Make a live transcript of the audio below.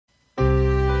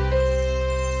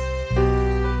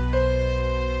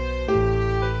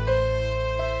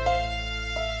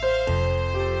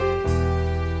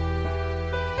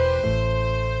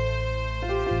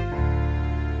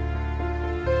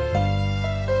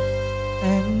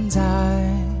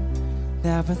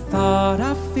Never thought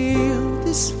I'd feel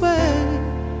this way.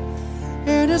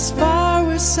 And as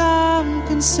far as I'm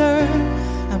concerned,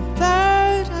 I'm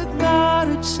glad I got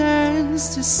a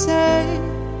chance to say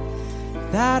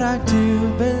that I do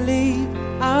believe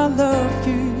I love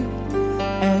you.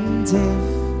 And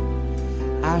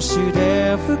if I should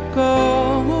ever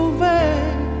go away,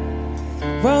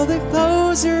 well, then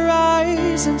close your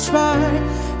eyes and try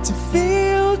to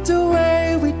feel the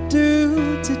way we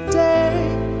do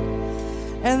today.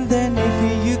 And then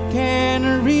if you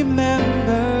can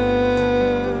remember,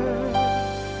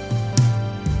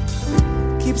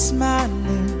 keep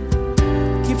smiling,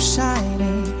 keep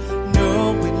shining,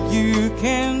 knowing you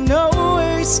can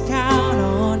always count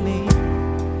on me.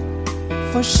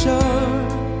 For sure,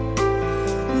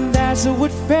 that's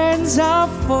what friends are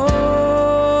for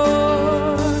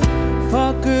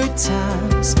good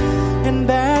times and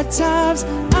bad times.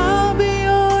 I'll be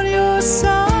on your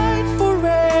side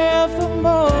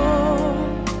forevermore.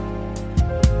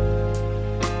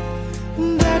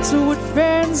 That's what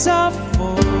friends are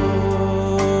for.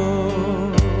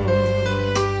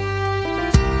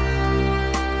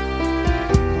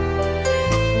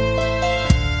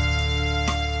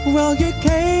 Well, you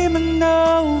came and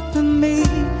opened me,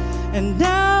 and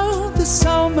now there's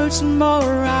so much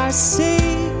more I see.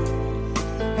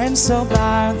 And so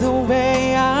by the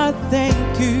way, I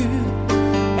thank you.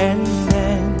 And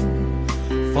then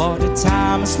for the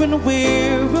times when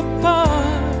we're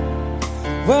apart,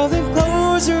 well, then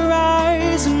close your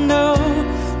eyes and know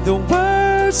the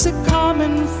words are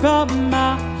coming from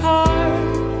my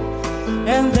heart.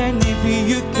 And then if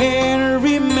you can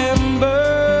remember,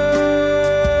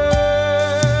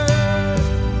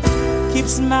 keep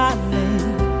smiling,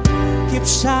 keep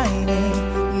shining,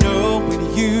 knowing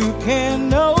you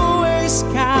can always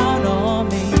count on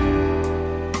me.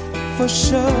 For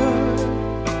sure,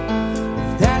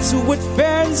 that's what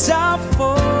friends are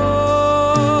for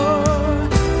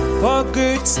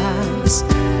good times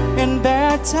and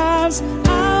bad times.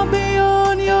 I'll be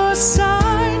on your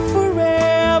side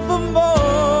forevermore.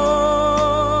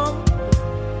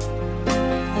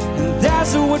 And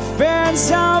that's what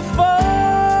friends are for.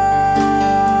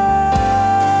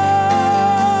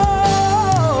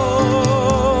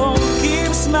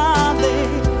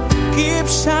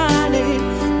 Shining,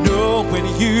 knowing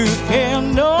you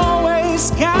can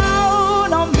always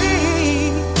count on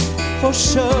me. For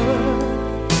sure,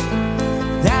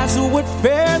 that's what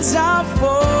friends are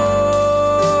for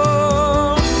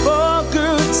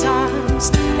good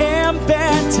times and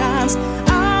bad times.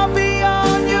 I'll be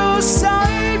on your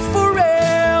side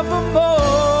forevermore.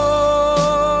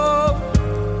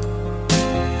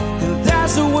 And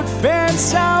that's what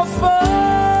friends are for.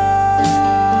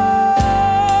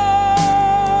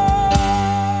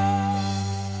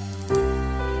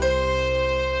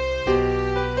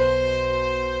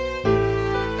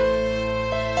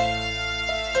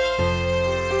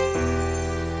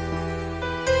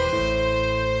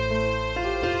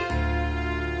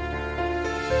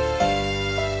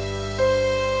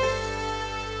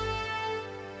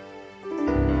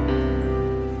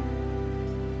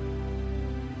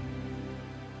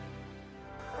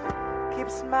 Keep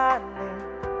smiling,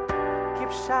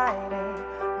 keep shining,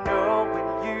 knowing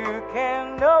you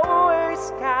can always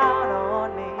count on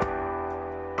me.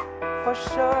 For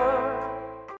sure.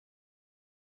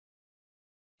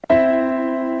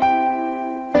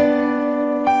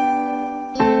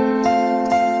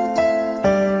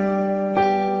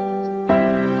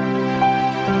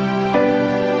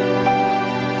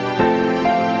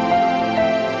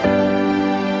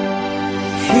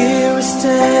 Here we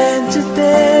stand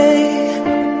today,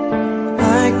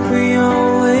 like we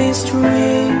always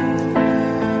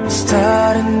dreamed,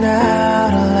 starting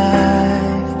out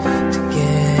alive together.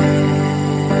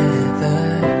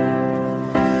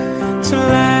 The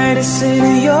light is in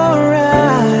your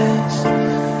eyes,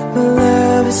 the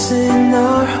love is in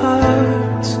our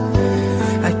hearts.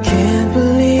 I can't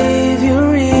believe you're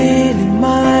really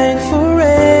mine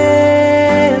forever.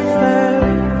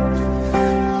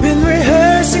 Been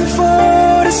rehearsing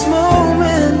for this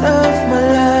moment of my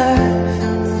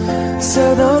life, so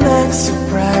don't act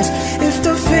surprised if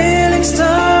the feeling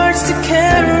starts to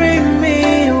carry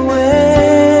me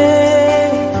away.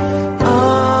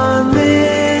 On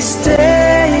this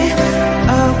day,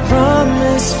 I'll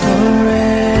promise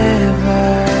forever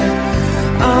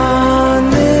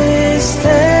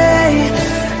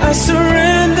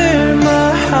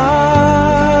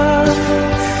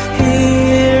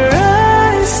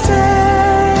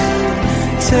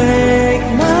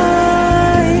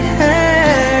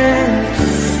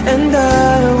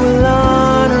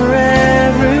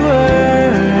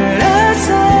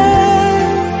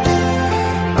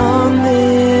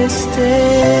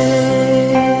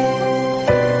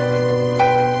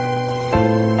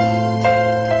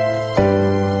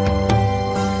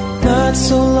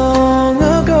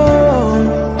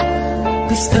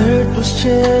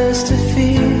just a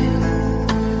feel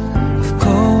of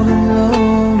cold and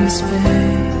lonely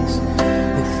space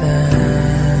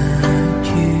without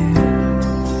you.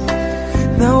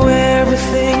 Now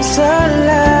everything's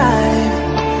alive,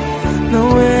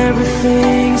 now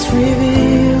everything's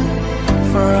revealed.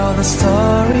 For all the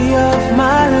story of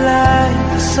my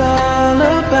life is all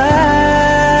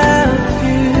about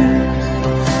you.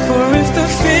 For if the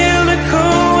feel the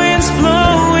cold winds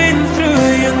blowing through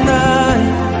your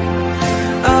night,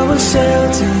 I will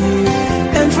shelter you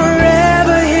and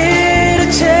forever here to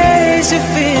chase your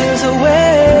fears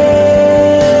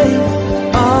away.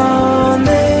 On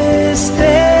this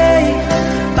day,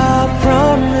 I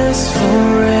promise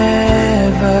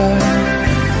forever.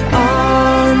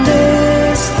 On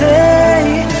this day,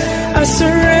 I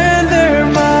surrender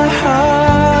my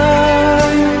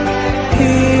heart.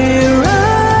 Here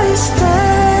I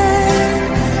stand,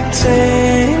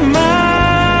 take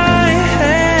my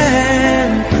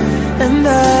hand, and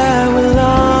I will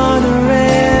honor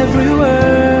every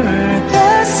word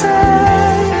I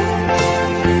say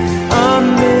on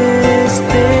this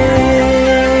day.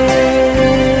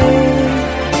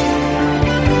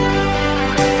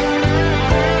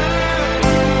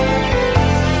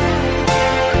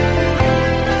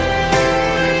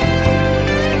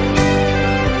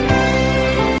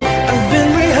 I've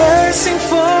been rehearsing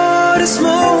for this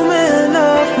moment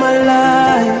of my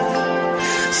life,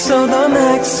 so don't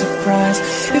act surprised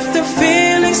if the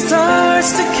feeling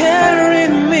starts to carry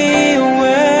me away.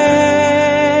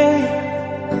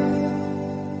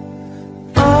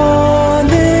 On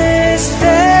this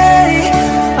day,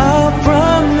 I'll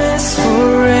promise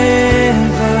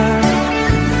forever.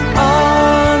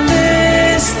 On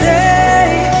this day,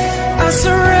 I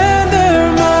surrender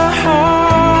my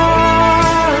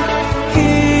heart.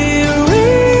 Here we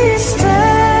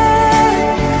stand,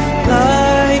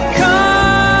 like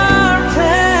our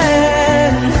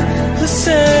plan. To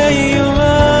say you'll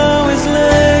always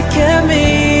look at me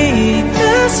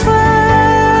this way.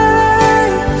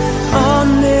 On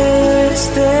this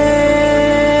day.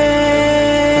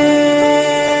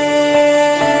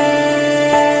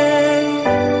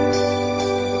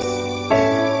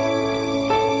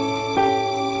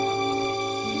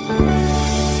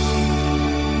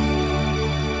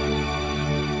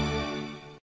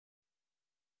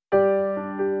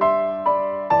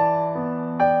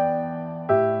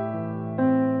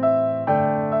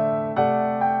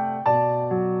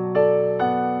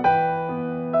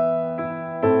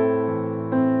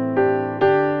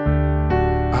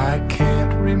 I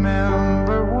can't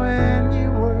remember when you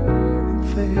weren't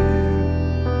there,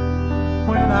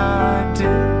 when I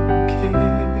didn't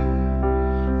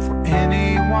care for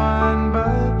anyone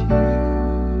but you.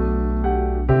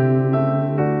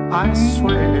 I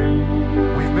swear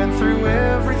we've been through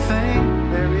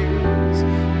everything there is.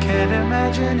 Can't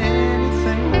imagine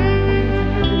anything we've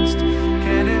missed.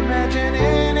 Can't imagine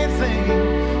anything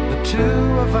the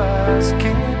two of us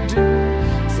can't do.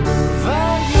 Through the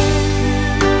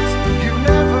years, you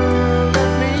never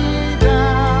let me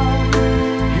down.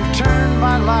 You've turned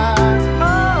my life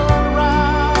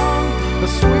around. The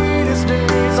sweetest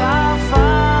days I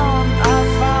found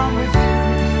with you.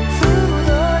 Through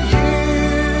the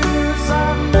years,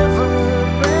 I've never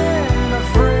been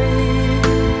afraid.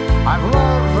 I've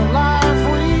loved the life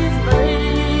we've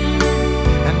made,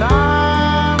 and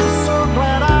I'm so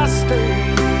glad I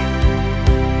stayed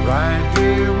right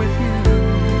here with you.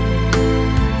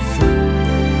 Through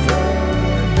the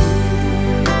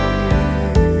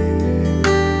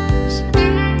years,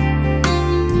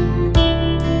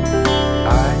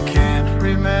 I can't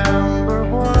remember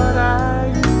what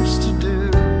I used to do,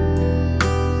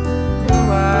 who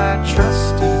I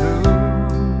trusted, who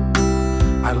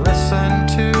I listened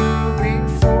to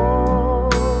before.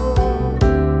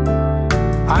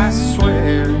 I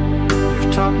swear you've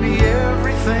taught me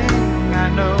everything I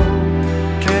know.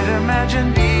 Can't imagine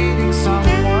needing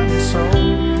someone so,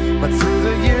 but through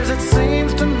the years it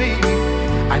seems to me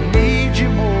I need you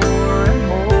more and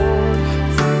more.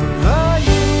 Through the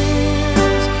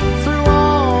years, through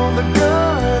all the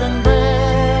good and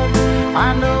bad,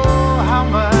 I know how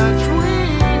much we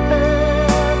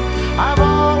had. I've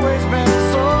always been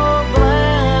so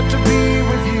glad to be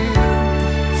with you.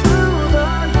 Through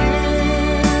the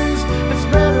years, it's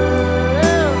better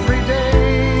every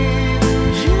day.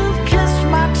 You've kissed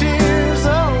my tears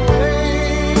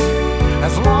away.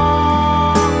 As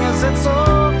long as it's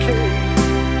okay,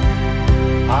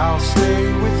 I'll stay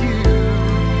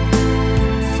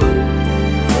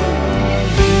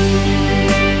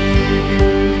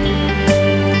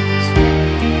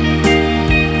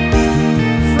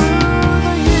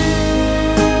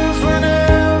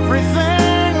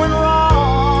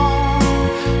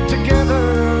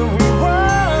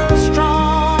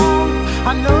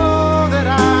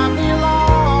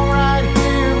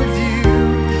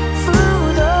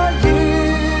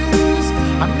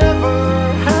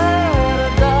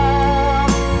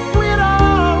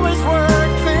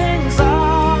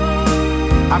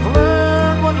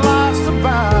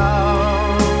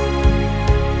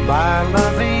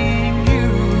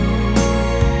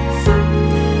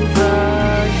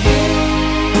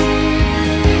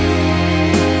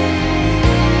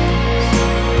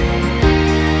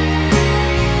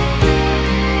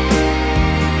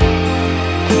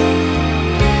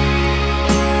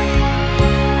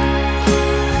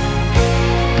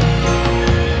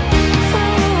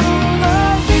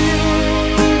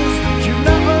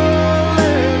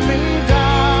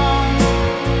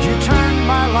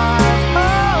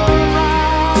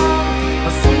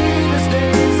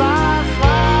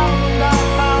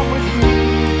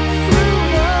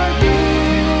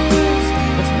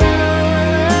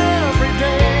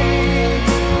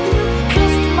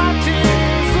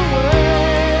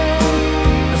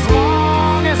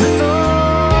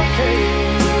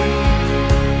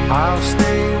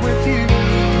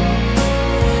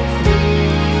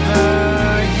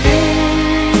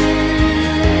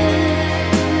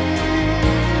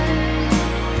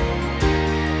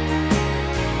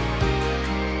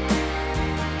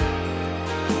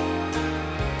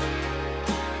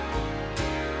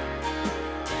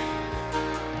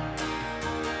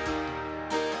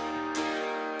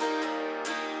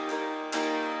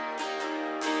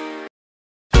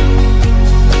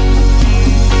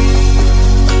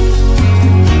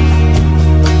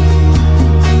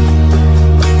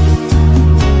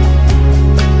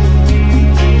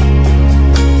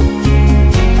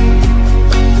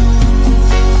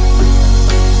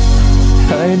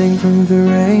hiding from the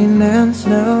rain and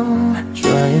snow,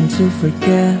 trying to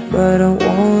forget but I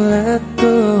won't let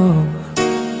go.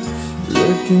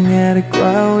 Looking at a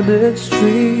crowded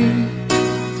street,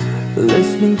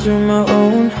 listening to my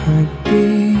own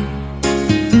heartbeat.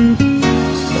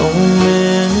 So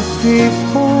many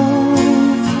people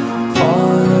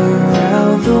all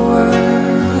around the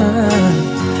world.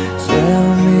 Tell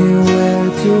me, where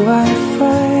do I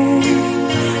find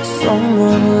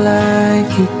someone like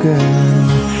you, girl?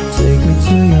 Take me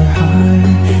to your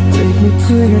heart, take me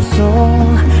to your soul.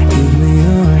 Give me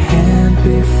your hand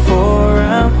before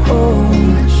I'm home.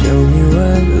 Show me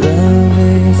what love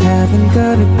is, haven't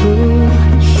got a clue.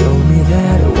 Show me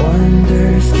that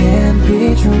wonders can't be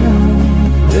true.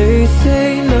 They say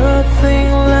nothing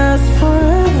lasts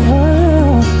forever.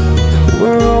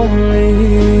 We're only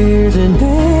here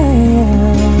today.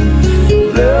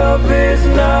 Love is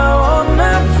now or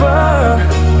never.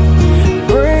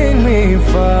 Bring me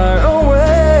far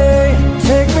away.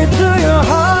 Take me to your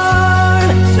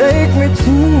heart, take me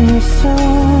to your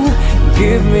soul.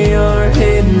 Give me your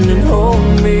hand and hold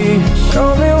me. Show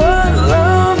me what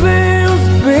love is,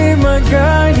 be my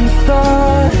guiding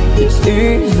star. It's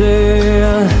easy,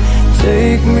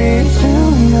 take me to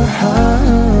your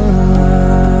heart.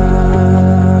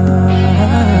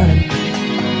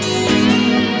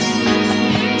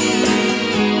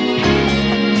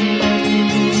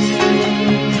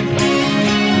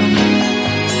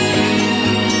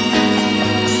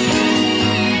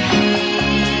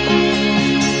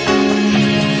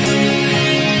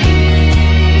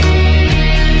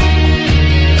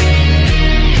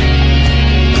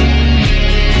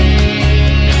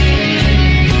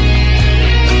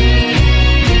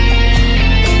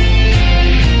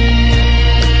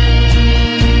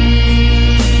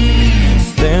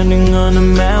 On a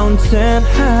mountain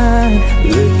high,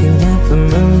 looking at the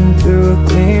moon through a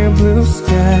clear blue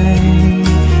sky.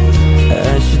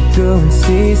 I should go and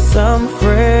see some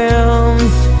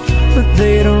friends, but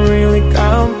they don't really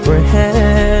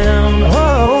comprehend.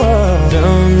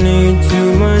 Don't need too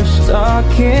much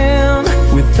talking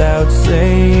without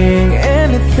saying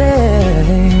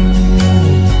anything.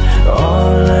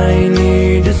 All I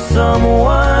need is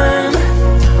someone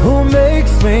who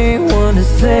makes me wanna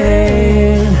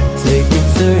sing. Take me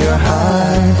to your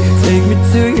heart, take me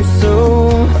to your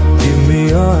soul. Give me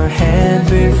your hand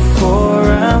before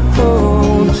I'm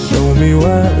home. Show me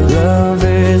what love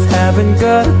is, haven't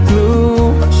got a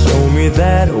clue. Show me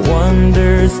that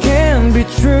wonders can be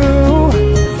true.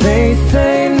 They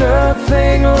say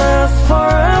nothing lasts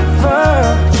forever.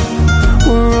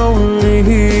 We're only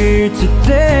here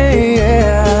today,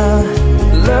 yeah.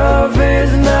 Love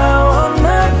is now or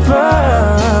never.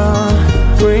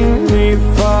 Bring me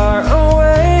far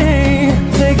away.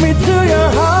 Take me to your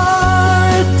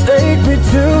heart, take me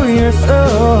to your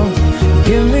soul.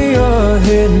 Give me your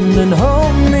hand and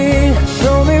hold me.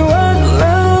 Show me what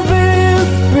love is,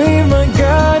 be my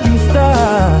guiding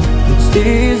star. It's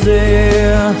easy,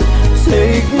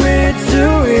 take me to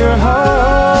your heart.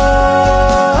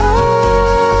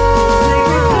 Take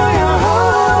me to your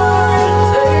heart,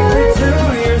 take me to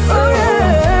your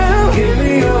soul. Give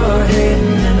me your hand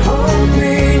and hold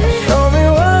me. Show me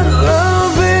what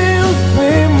love is,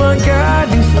 be my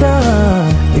guiding star.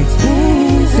 It's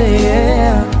easy,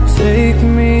 yeah. Take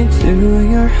me to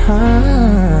your heart.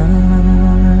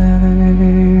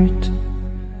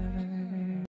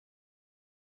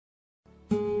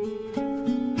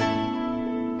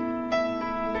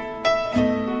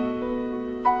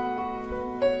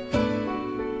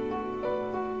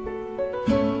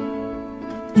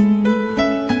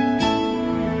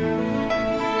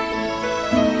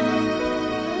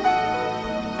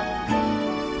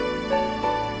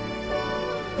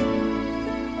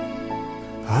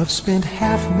 I've spent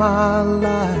half my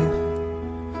life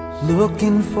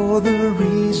looking for the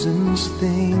reasons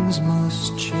things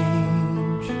must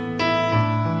change,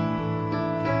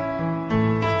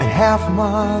 and half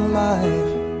my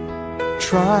life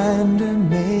trying to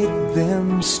make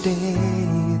them stay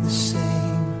the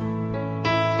same.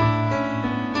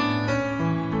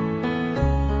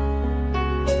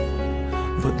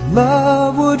 But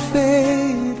love would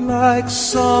fade like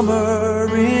summer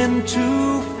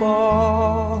into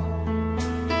fall.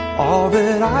 All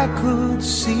that I could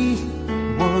see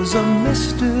was a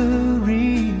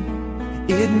mystery.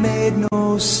 It made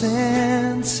no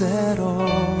sense at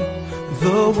all.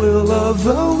 The will of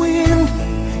the wind,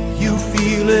 you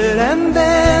feel it and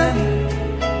then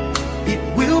it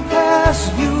will pass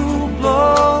you,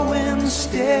 blowing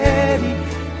steady.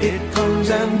 It comes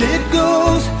and it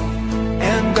goes,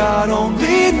 and God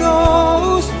only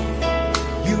knows.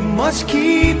 You must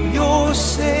keep your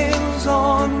sails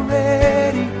on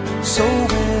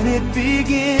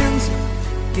begins,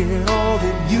 get all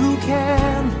that you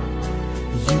can.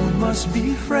 You must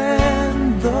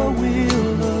befriend the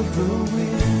will of the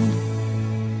wind.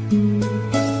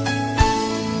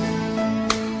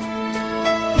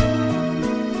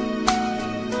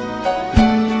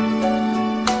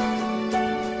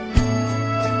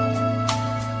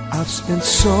 I've spent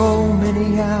so many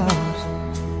hours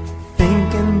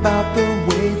thinking about the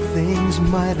way things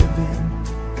might have been,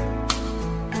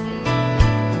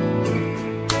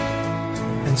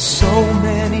 and so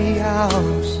many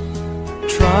hours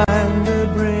trying to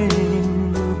bring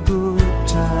the good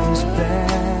times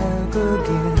back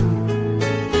again.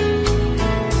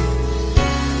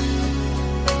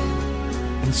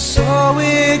 And so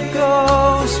it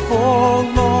goes for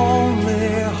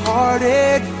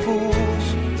lonely-hearted fools.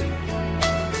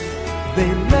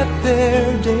 They let their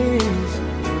days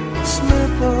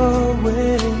slip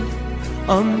away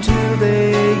until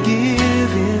they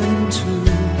give in to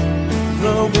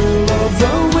the will of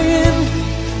the wind.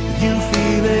 You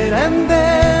feel it and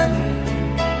then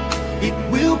it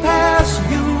will pass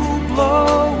you,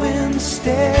 blowing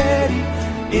steady.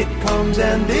 It comes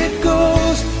and it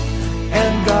goes,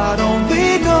 and God only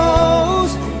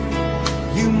knows.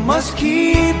 You must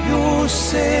keep your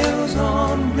sails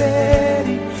on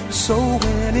ready, so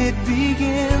when it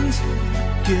begins,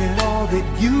 get all that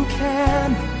you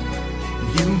can.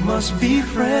 You must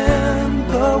befriend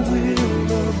the will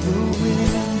of the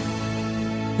wind.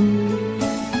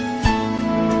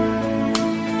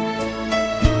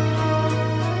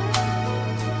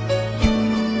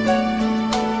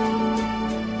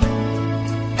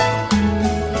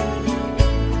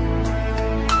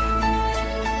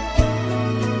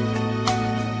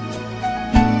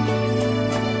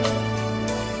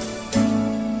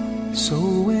 So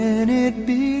when it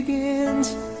begins,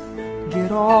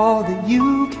 get all that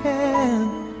you can.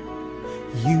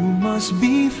 You must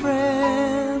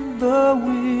befriend the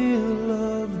will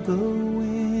of the wind.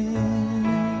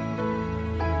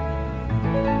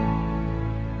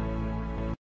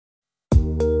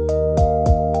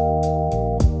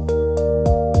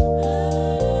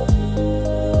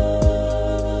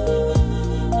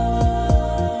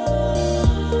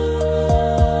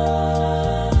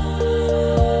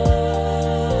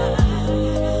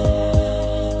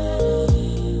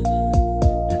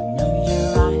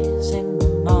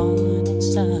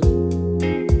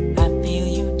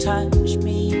 Touch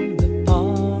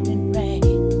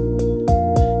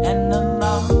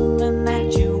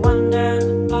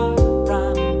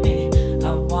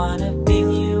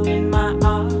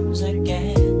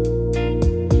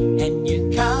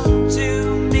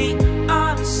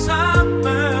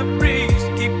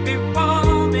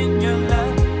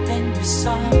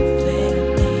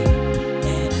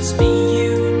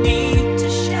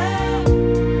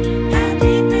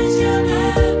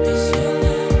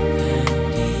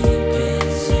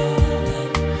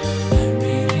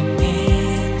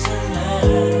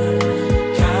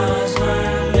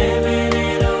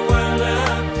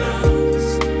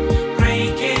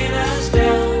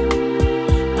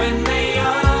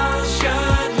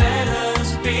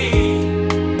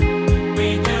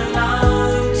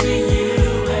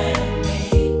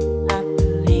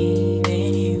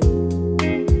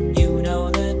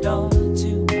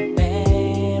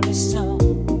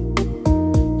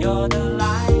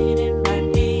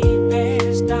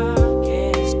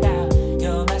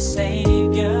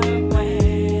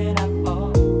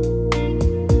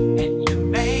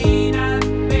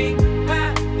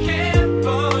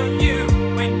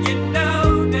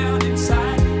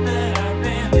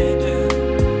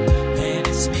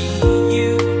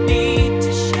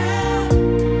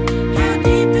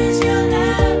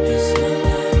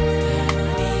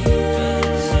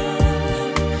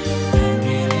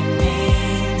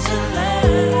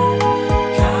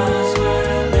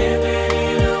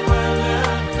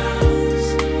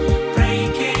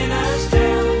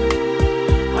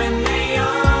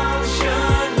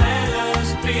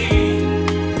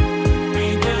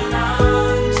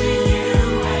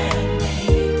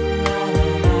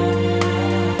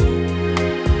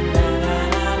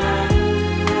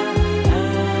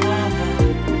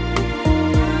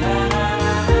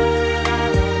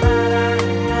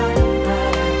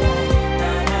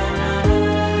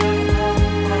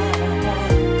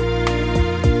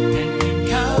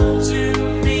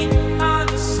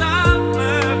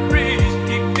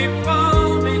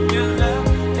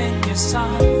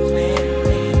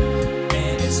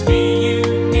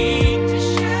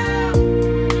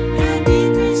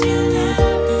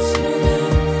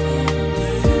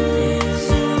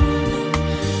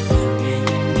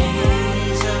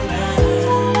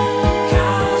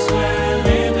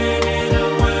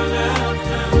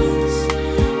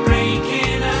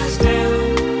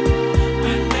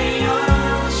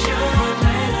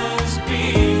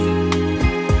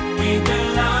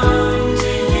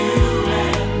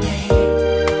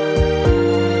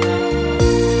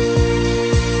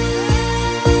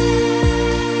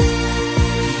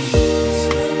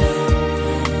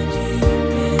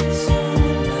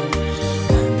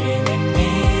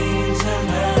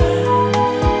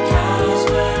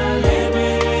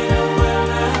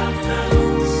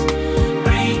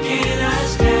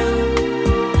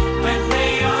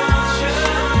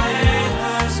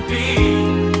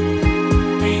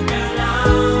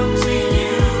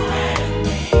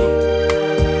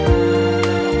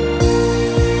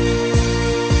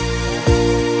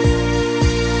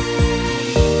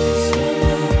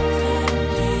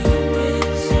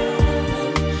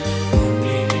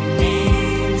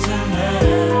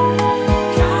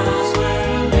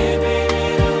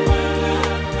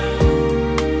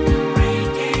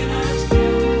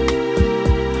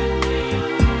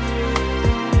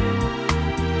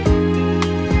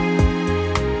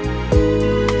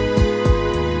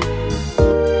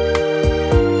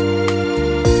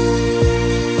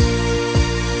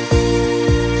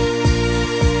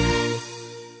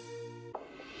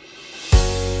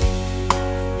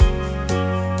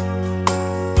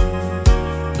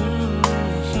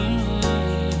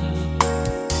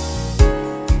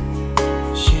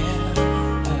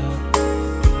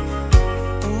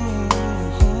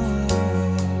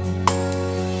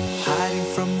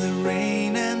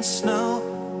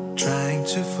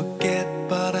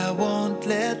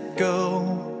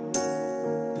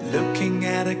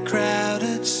a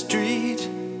crowded street,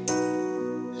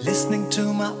 listening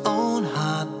to my own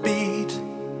heartbeat.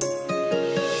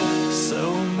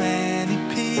 So many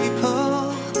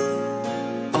people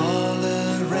all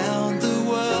around the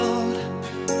world.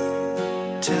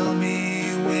 Tell me,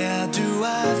 where do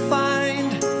I find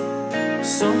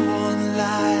someone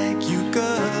like you,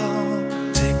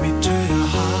 girl? Take me to your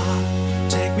heart,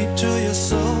 take me to your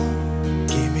soul.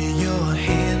 Give me your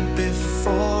hand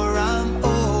before I'm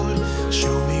old.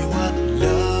 Show me what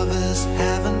lovers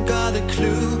haven't got a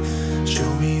clue. Show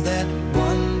me that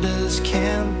wonders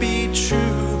can't be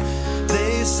true.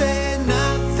 They say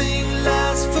nothing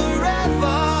lasts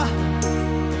forever.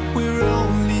 We're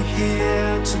only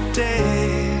here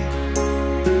today.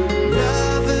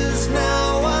 Love is now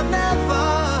or never.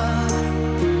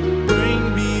 Bring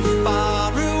me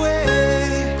far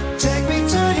away. Take me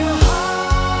to your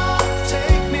heart,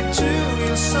 take me to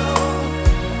your soul.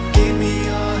 Give me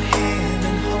your hand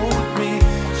and hold me.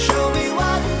 Show me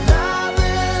what love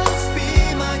is. Be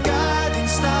my guiding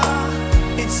star.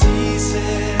 It's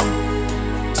easy.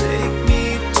 Take me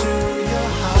to your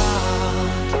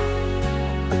heart.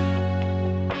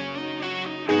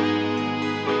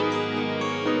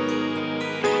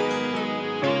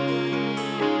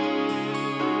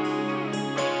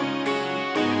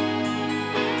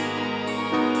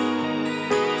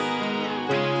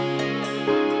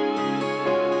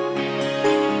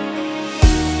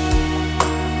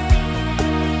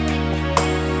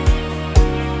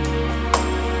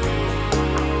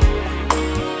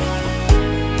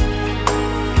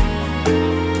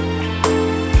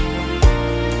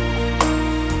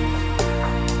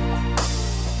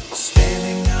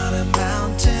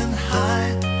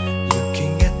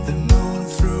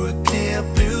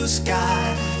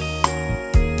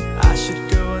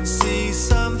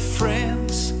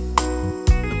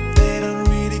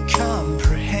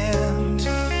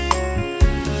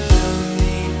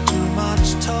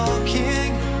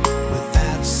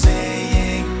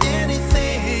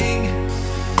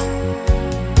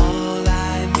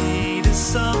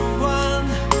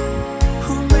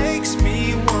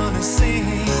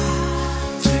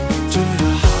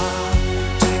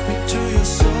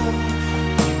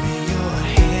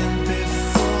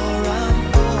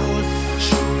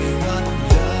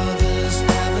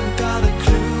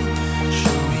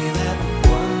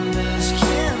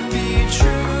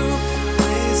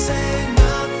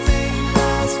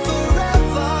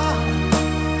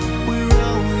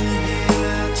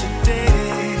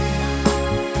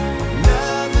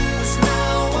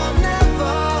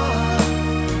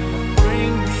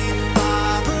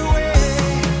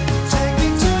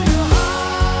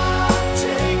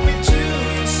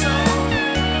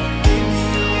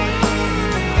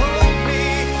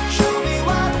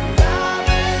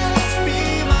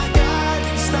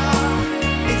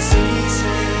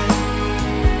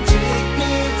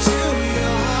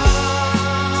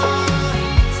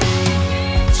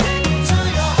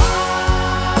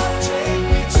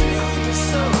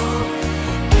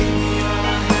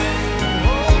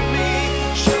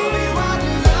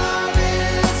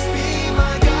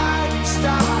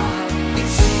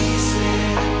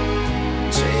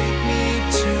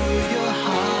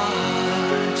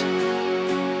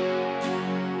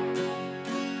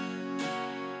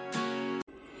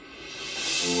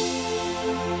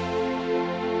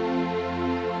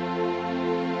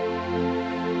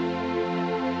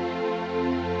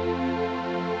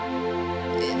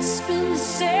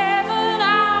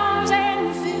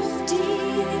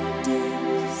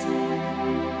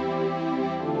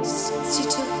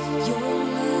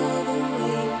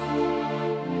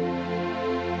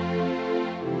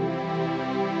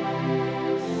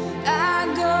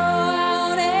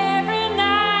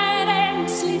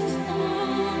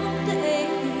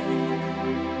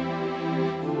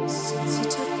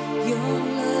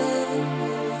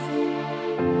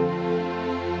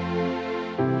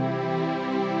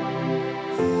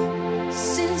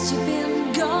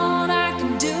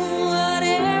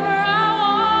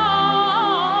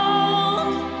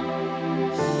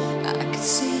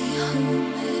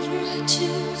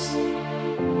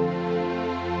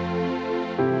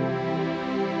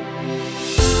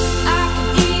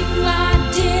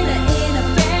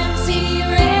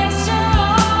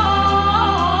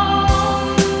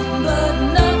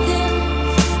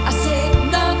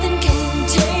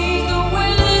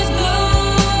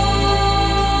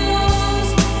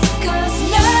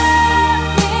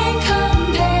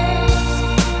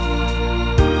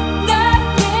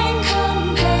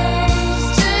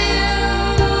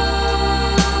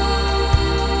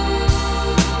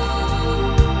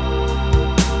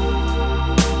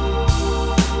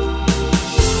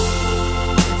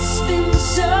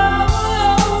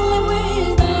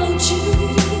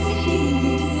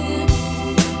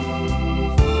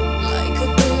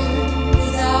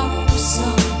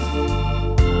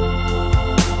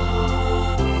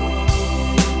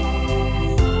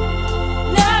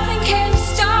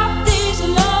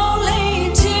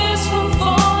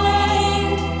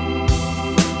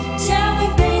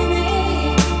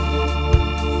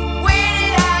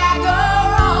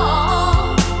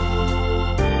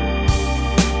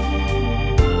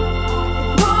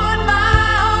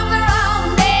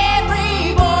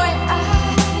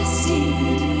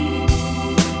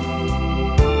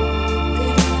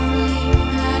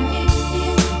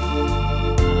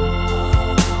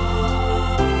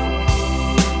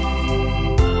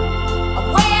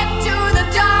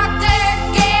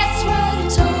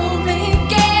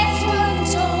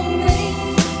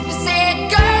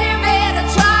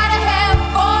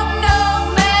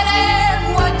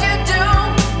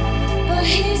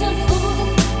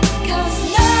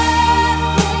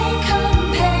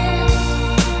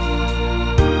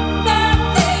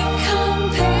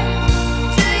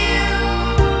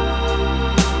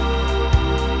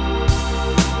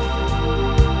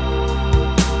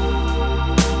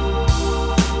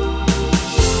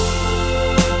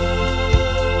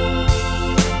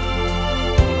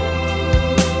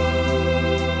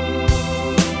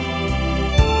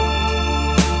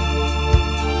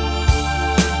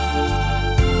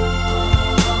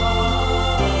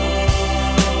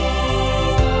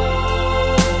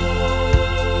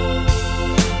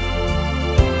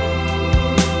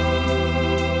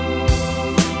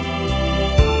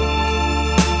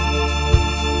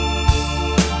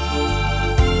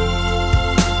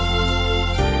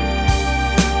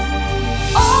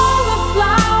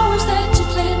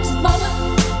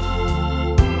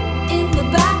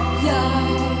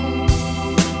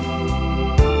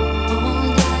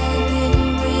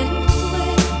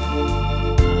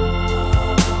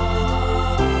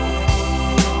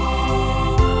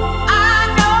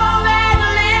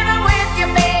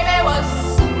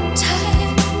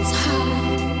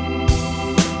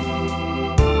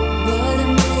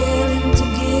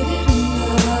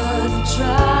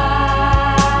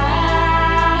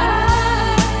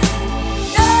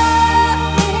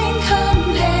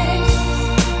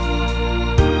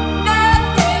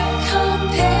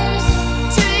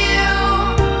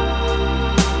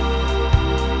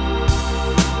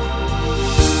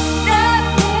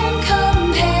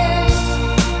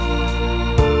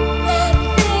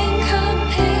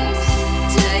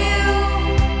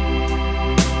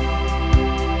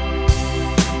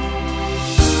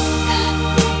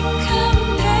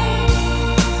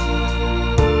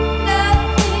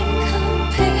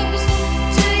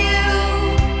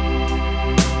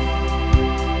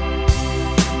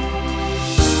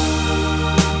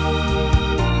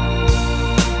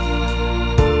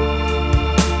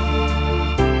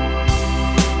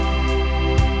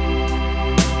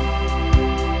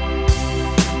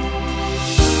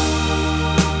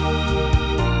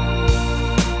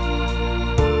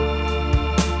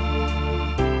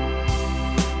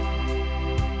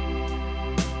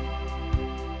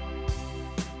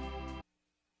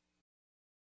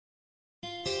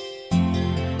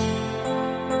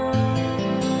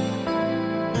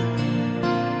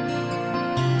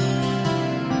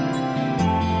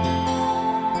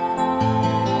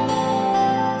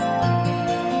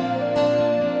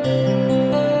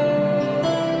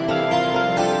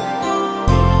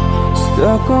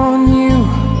 stuck on you.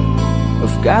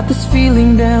 I've got this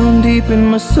feeling down deep in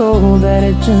my soul that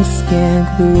I just can't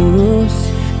lose.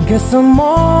 Guess I'm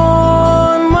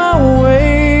on my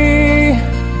way.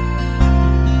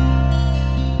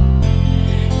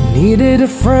 Needed a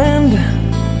friend,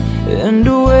 and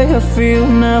the way I feel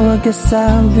now, I guess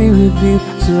I'll be with you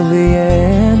till the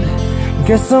end.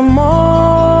 Guess I'm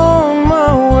on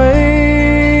my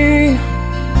way.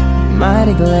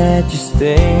 Mighty glad you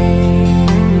stayed.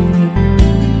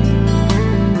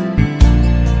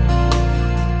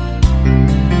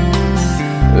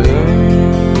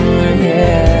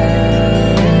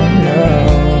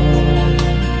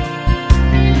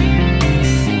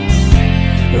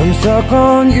 I'm stuck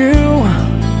on you,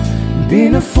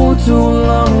 been a fool too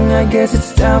long. I guess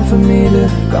it's time for me to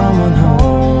come on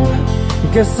home.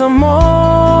 Guess I'm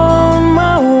on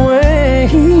my way.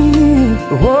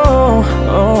 Whoa,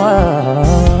 oh,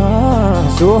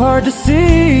 so hard to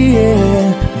see,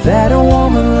 yeah, that a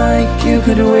woman like you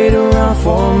could wait around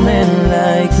for a man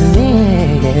like me,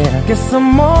 yeah. Guess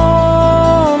I'm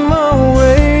on my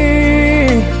way.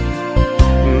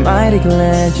 Mighty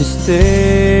glad you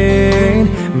stayed.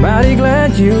 Mighty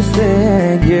glad you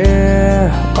stayed, yeah.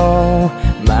 Oh,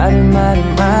 mighty, mighty,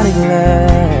 mighty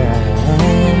glad.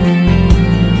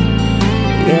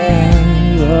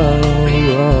 Yeah, oh,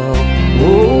 oh,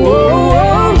 oh,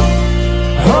 oh.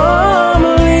 I'm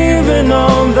leaving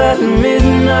on that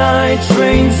midnight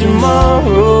train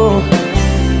tomorrow,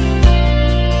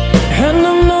 and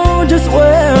I know just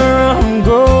where I'm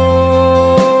going.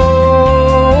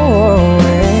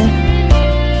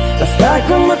 I've packed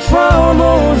up my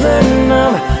troubles and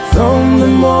I've thrown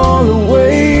them all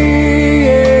away,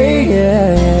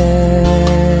 yeah.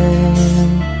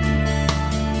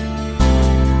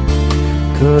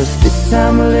 Cause this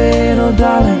time, little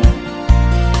darling,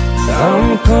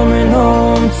 I'm coming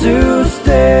home to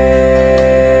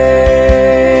stay.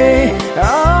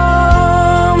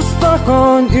 I'm stuck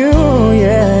on you,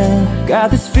 yeah. Got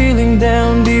this feeling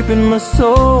down deep in my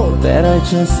soul that I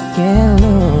just can't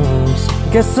lose.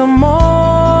 Guess I'm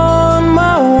on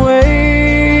my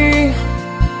way.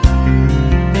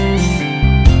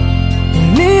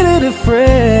 Needed a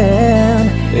friend,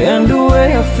 and the way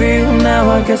I feel now,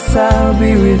 I guess I'll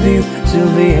be with you till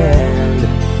the end.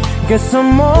 Guess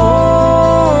I'm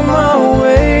on my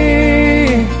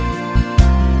way.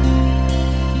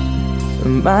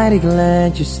 I'm mighty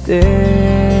glad you stayed.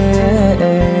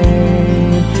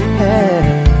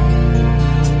 Hey.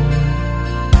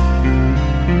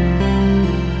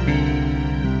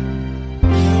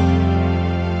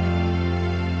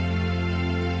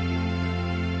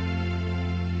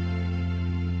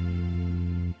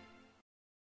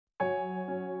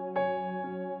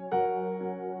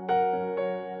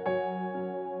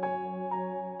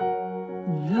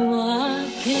 No, I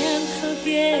can't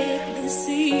forget this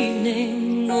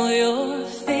evening or your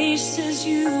face as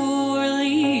you were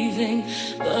leaving,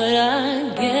 but I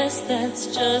guess that's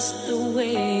just the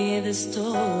way the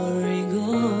story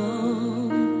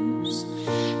goes.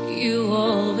 You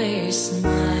always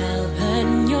smile, but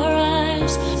in your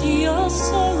eyes your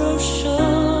sorrow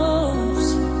shows.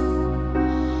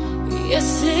 Yes,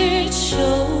 it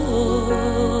shows.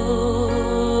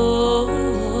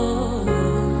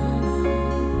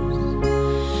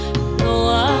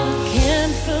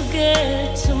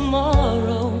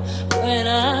 Tomorrow, when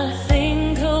I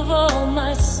think of all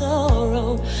my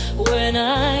sorrow, when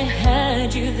I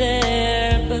had you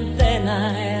there, but then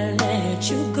I let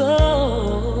you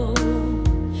go,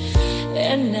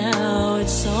 and now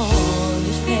it's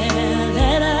only fair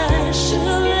that I should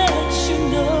let you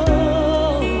know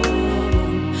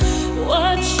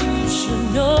what you should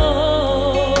know.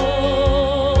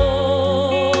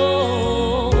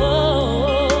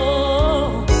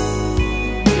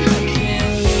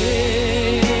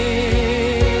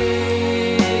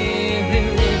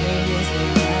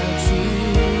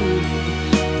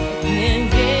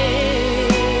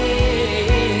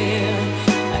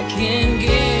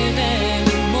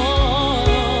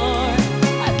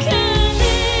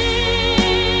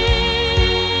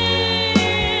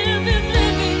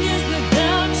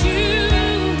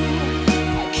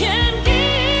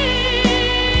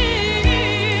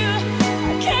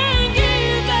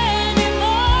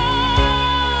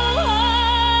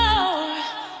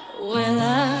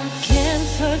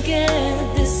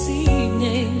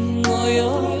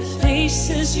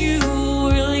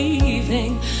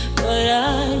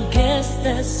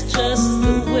 That's just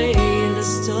the way the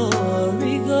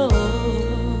story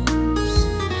goes.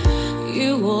 You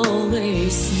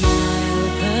always smile,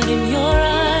 but in your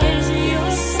eyes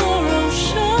your sorrow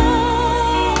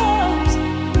shows.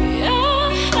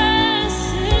 Yes,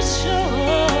 it shows.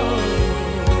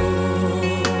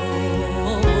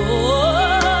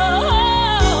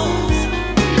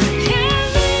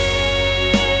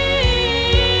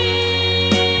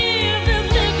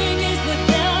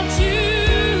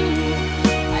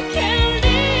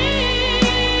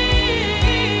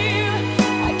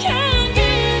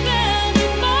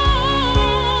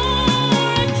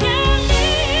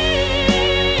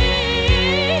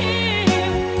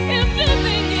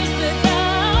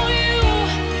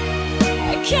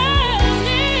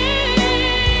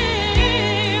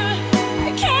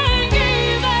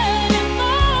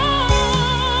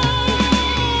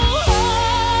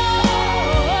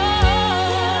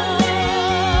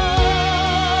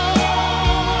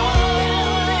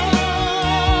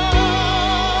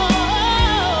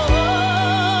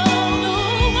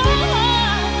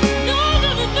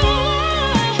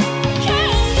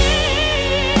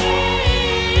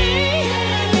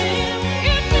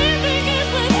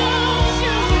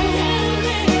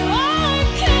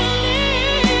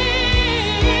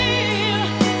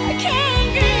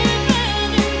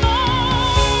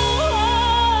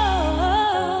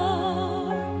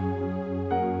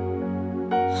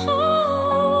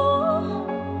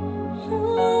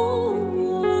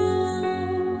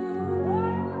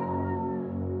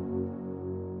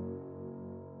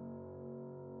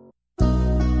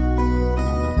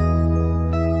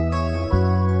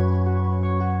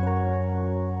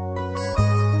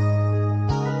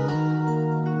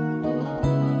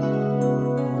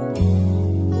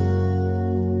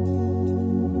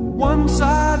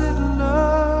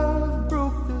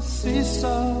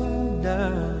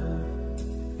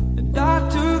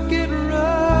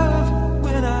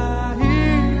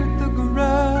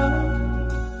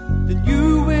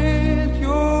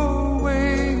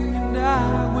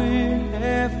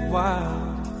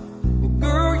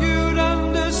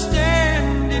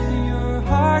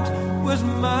 was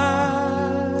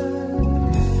mine.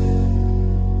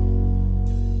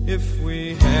 If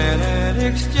we had an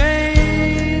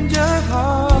exchange of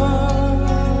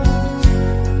hearts,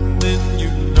 then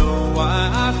you'd know why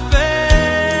I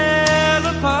fell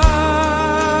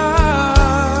apart.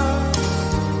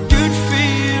 You'd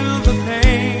feel the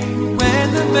pain when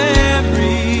the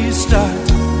memories start.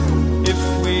 If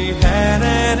we had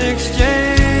an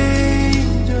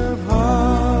exchange of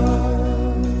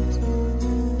hearts,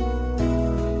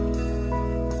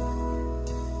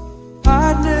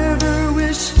 I'd never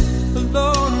wish a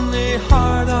lonely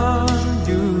heart on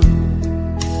you.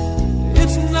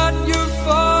 It's not your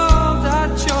fault I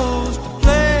chose to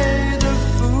play the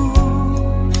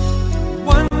fool.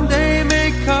 One day may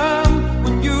come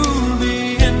when you'll be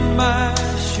in my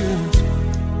shoes.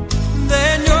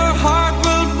 Then your heart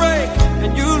will break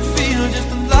and you'll feel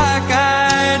just like I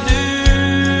do.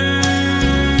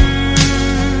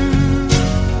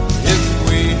 If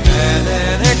we had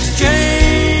an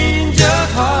exchange of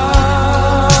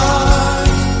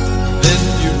hearts, then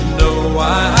you'd know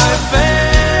why I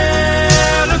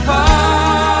fell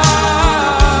apart.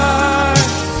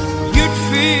 You'd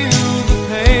feel the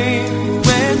pain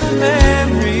when the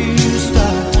memories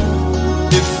start.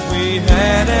 If we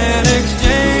had an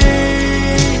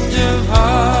exchange of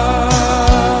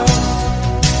hearts.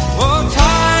 Oh,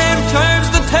 time turns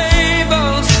the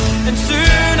tables, and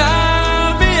soon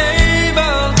I'll be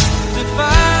able to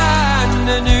find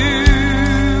a new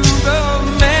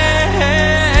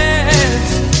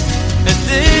romance. And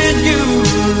then you'll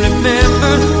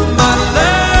remember my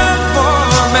love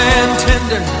warm and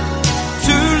tender,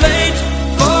 too late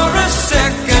for a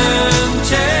second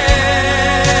chance.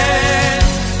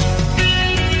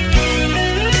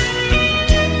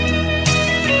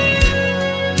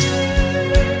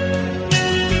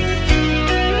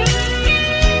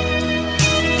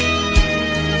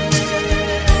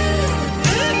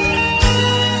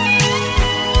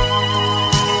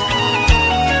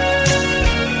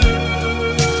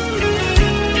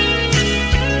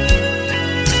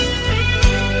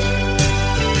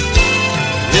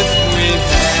 If we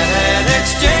had an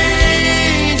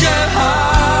exchange of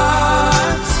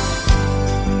hearts,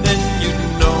 then you'd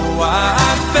know why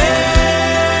I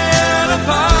fell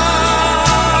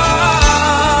apart.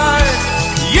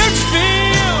 You'd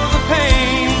feel the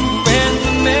pain when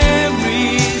the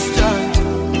memories start.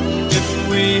 If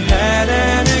we had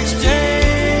an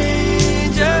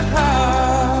exchange of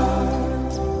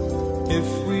hearts, if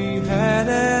we had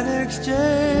an exchange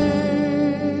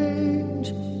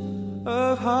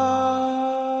of hearts.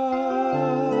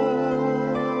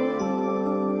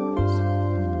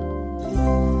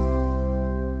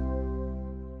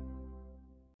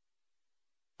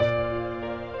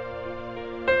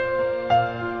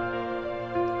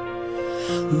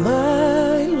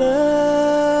 My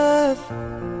love,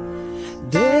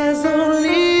 there's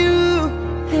only you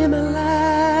in my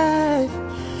life,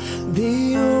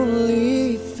 the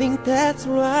only thing that's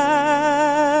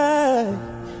right.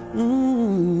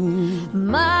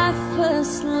 My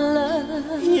first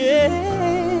love,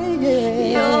 Yeah,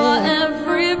 yeah. your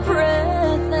every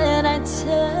breath that I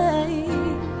take,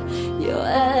 your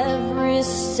every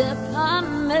step I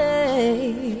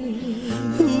make.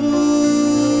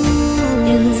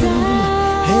 And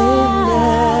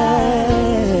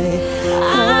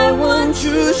I want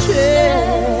to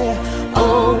share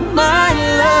all my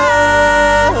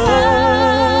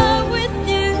love with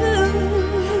you.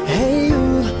 Hey, you,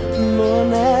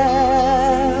 more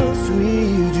else we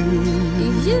do.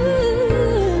 You,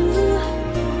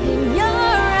 in your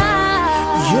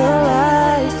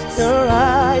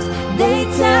eyes, they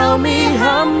tell me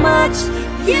how much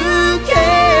you care.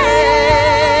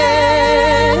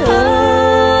 Oh,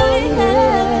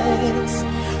 yes,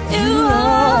 you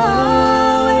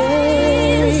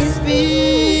always be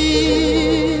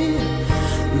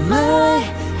my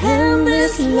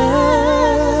endless love.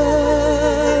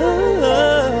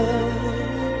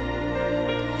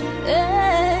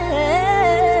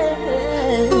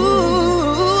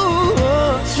 Ooh,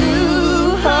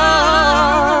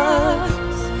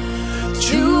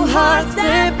 two hearts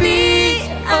that beat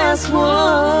as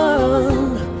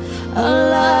one. Our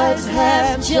lives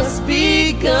have just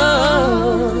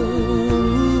begun,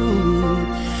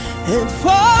 and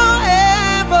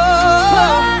forever,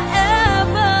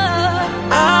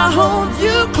 I hold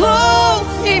you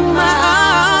close in my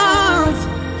arms.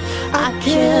 I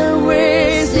can't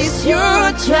resist your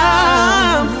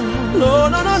charm. No,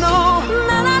 no, no, no.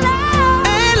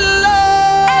 And love,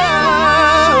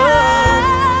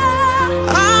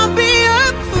 I'll be a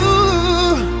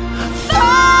fool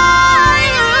for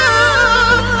you.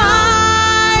 I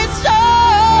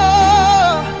saw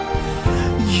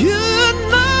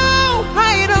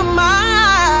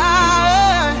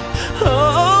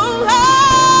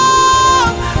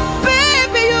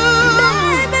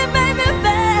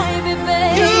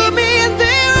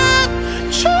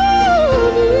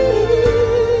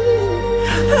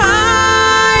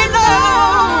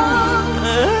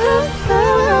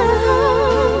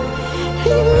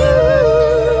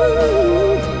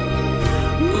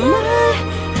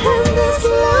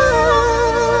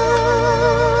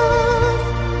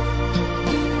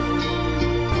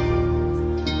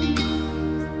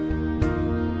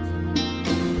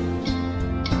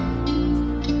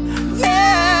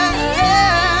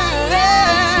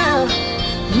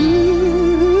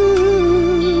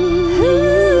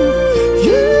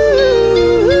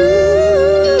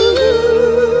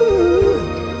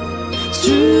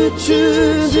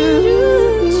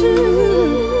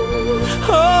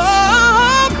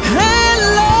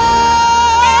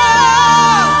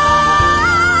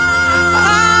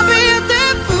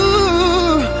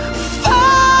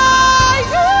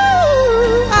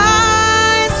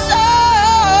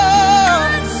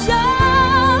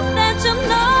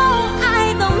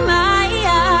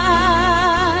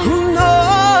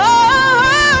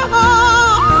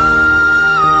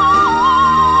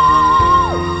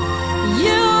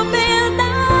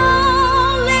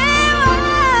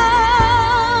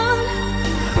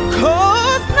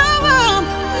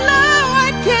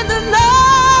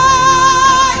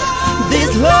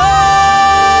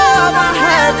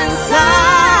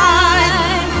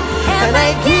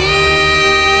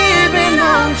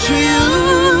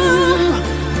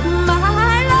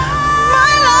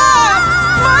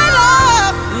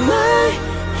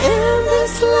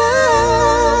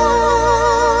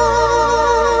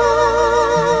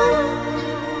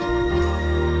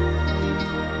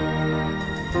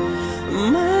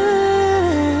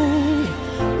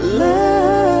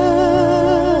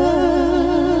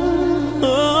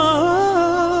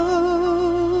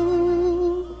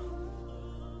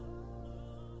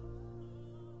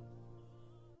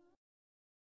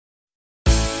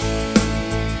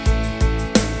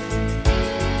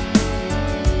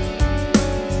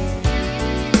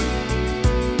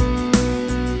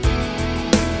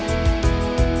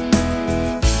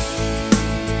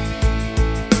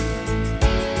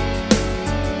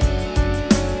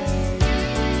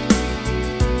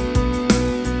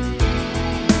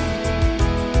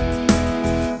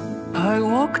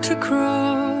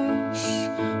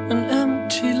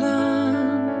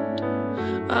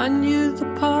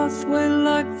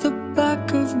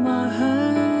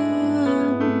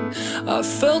I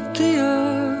felt the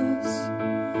earth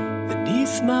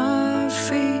beneath my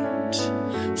feet,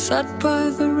 sat by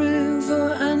the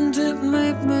river and it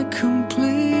made me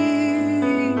complete.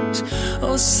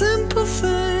 Oh, simple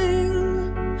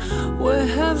thing, where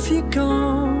have you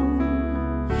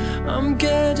gone? I'm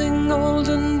getting old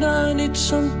and I need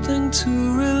something to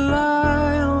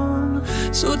rely on.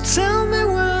 So tell me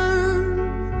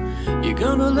when you're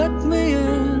gonna let me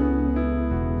in.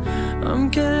 I'm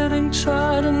getting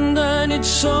tired and I need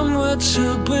somewhere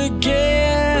to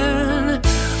begin.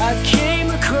 I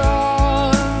came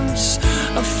across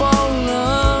a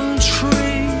fallen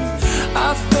tree.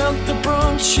 I felt the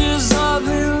branches of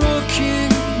it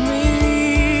looking at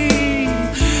me.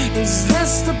 Is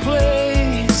this the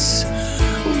place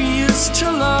we used to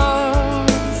love?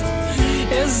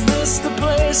 Is this the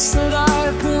place that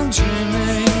I've been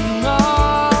dreaming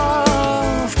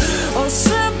of? Oh,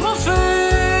 simple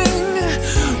thing,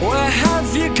 where have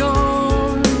you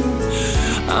gone?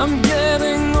 I'm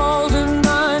getting old and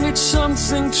I need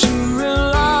something to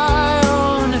rely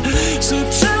on. So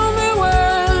tell me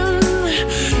when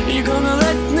you're gonna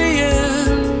let me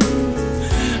in.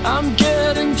 I'm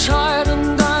getting tired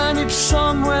and I need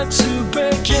somewhere to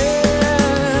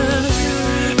begin.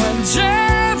 And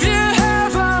if you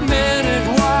have a minute,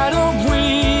 why don't we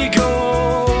go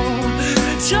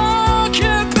talk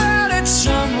about it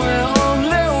somewhere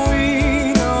only we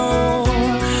know?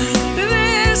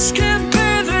 This could be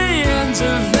the end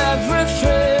of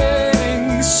everything,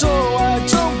 so why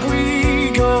don't we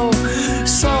go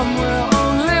somewhere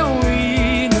only we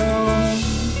know?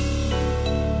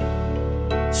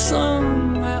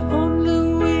 Somewhere only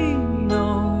we know.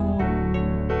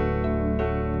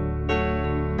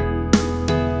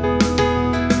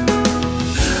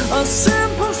 A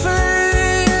simple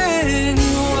thing,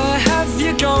 where have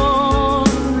you gone?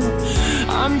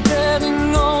 I'm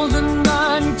getting old and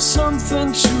I need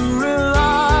something to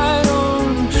rely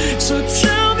on. So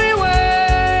tell me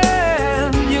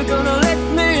when you're gonna let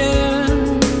me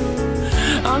in.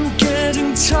 I'm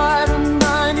getting tired and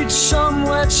I need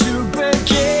somewhere to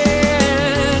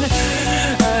begin.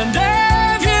 And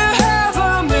if you have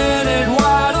a minute,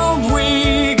 why don't we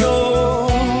go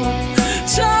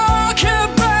talk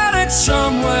about it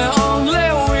somewhere only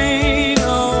we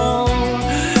know?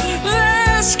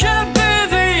 This could be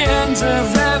the end of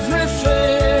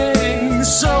everything,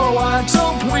 so why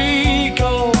don't we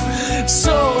go?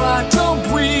 So why don't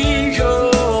we go?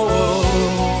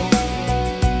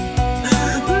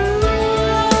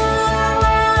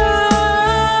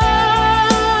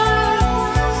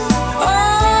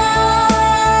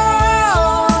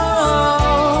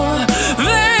 Oh,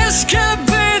 this could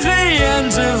be the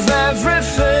end of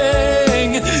everything,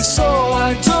 so why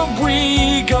don't we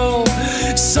go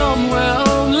somewhere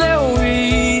only we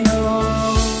know?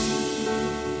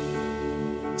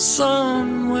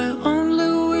 Somewhere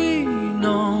only we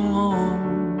know.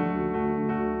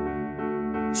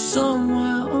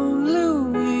 Somewhere only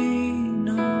we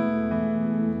know.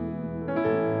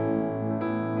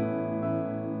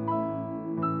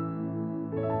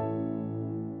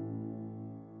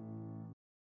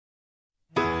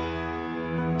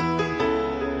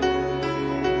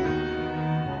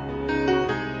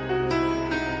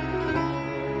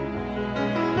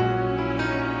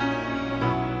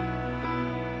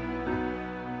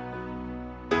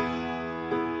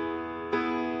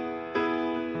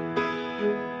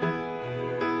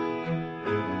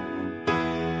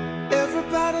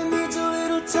 Everybody needs a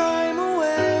little time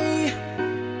away,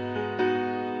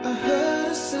 I heard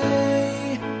her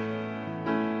say,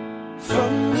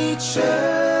 from each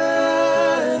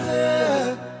other.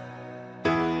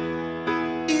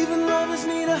 Even lovers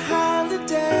need a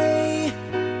holiday,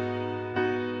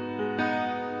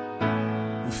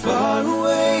 far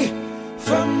away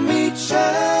from each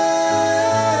other.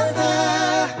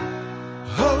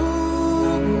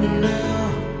 Hold me now,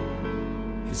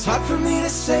 it's hard for me to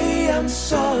say I'm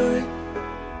sorry.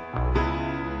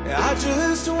 I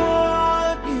just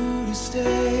want you to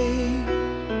stay.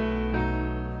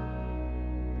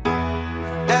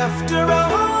 After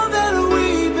all that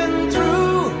we've been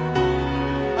through,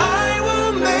 I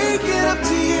will make it up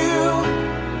to you.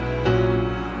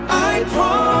 I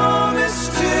promise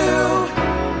to.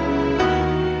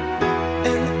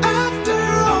 And after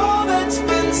all that's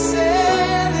been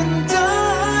said and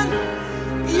done,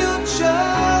 you're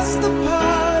just the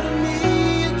part of me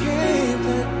you can't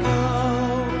let go.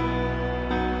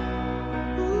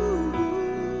 Ooh.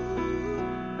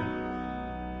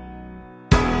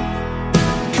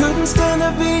 Couldn't stand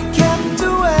to be kept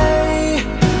away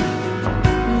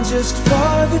just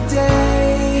for the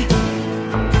day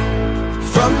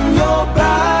from your body.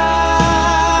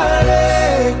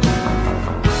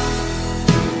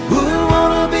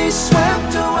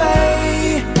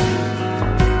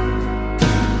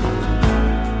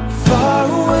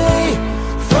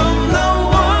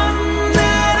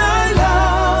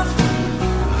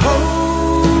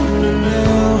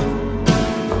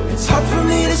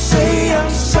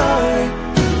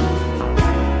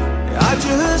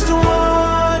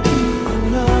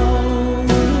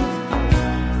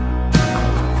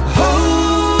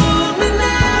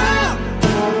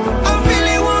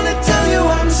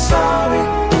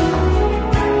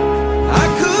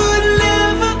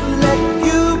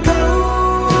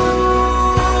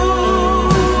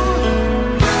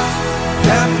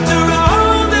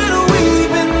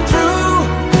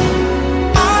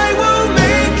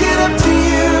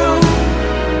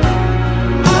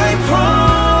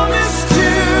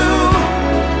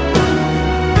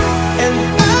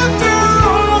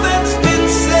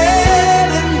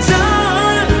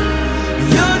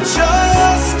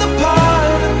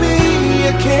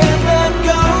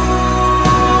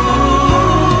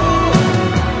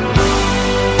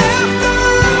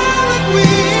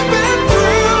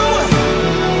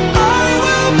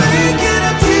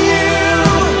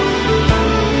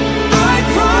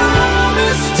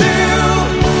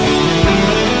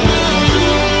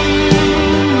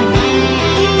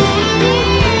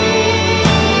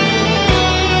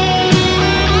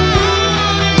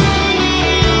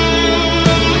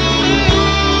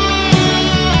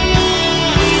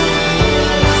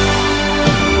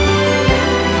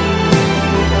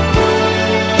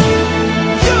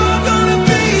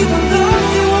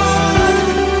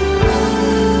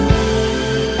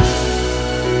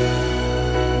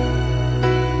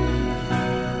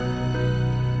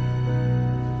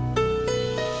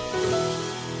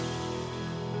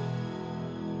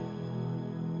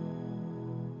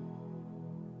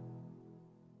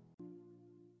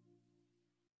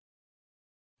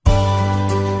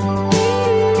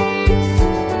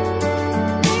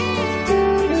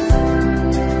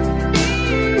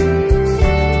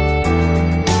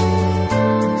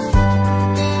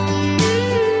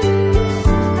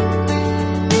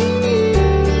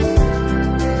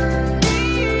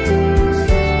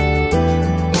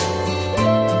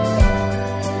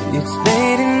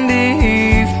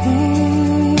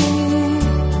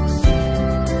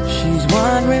 She's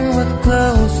wondering what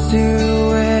clothes to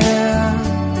wear.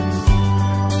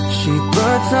 She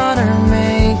puts on her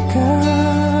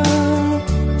makeup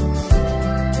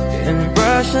and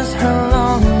brushes her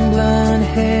long blonde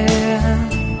hair.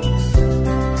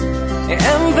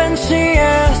 And then she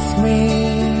asks me,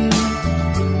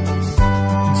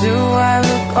 do I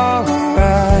look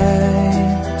alright?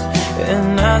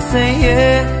 And I say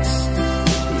yes,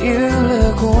 you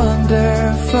look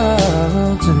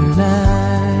wonderful tonight.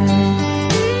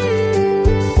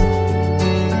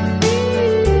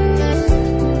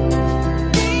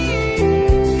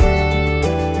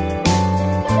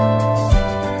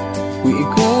 We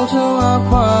go to a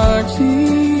party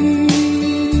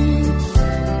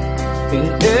and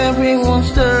everyone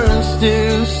turns to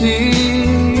see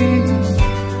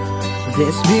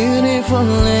this beautiful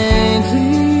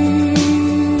lady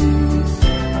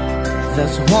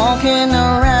that's walking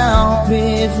around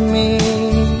with me.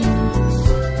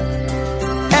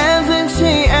 And then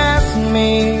she asks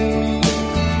me,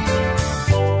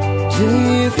 do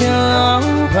you feel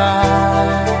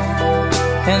alright?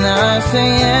 And I say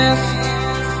yes,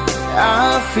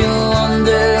 I feel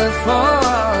wonderful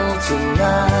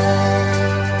tonight.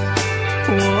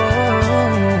 Whoa.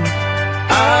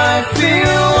 I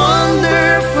feel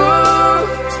wonderful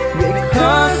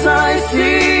because I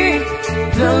see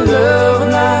the love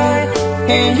light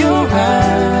in your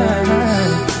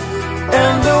eyes.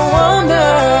 And the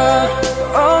wonder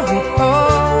of it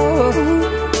all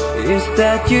is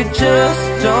that you just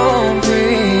don't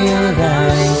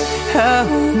realize how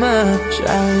much I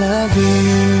love you.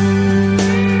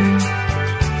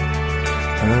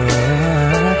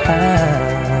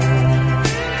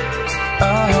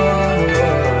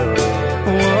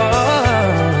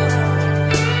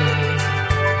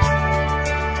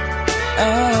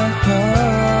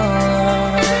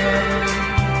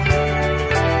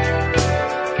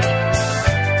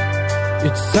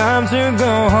 It's time to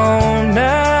go home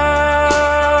now,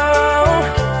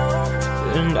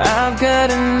 and I've got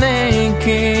an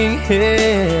aching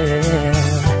head.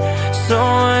 So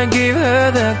I give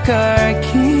her the car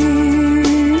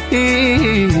key,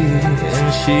 and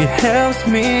she helps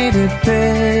me to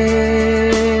pay.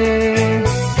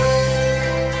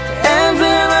 And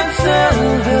then I tell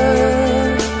her,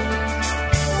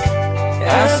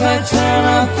 as I turn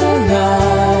off the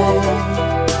light,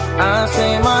 I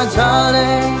say, my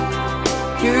darling,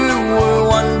 you were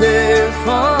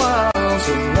wonderful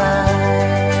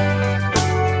tonight.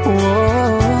 Oh,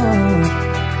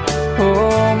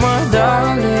 oh, my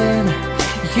darling,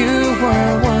 you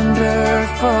were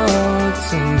wonderful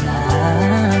tonight.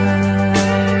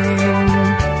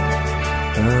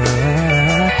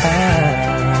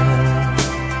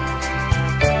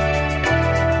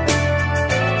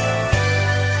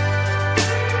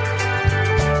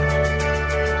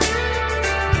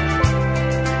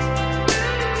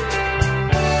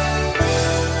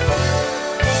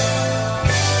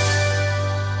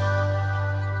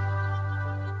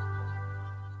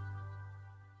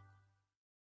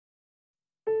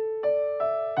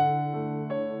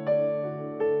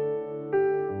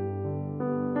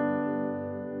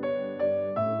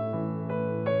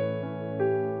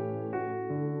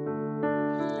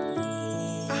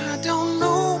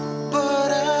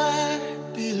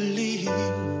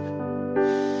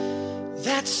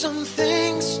 Some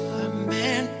things are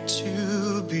meant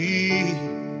to be,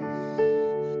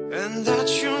 and that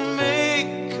you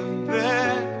make a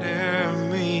better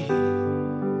me.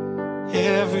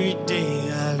 Every day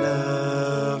I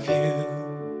love you.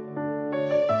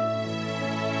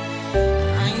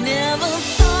 I never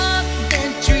thought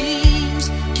that dreams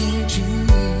came true,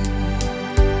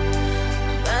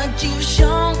 but you've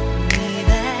shown me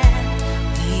that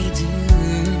they do.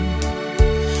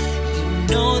 You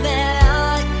know that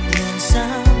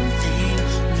something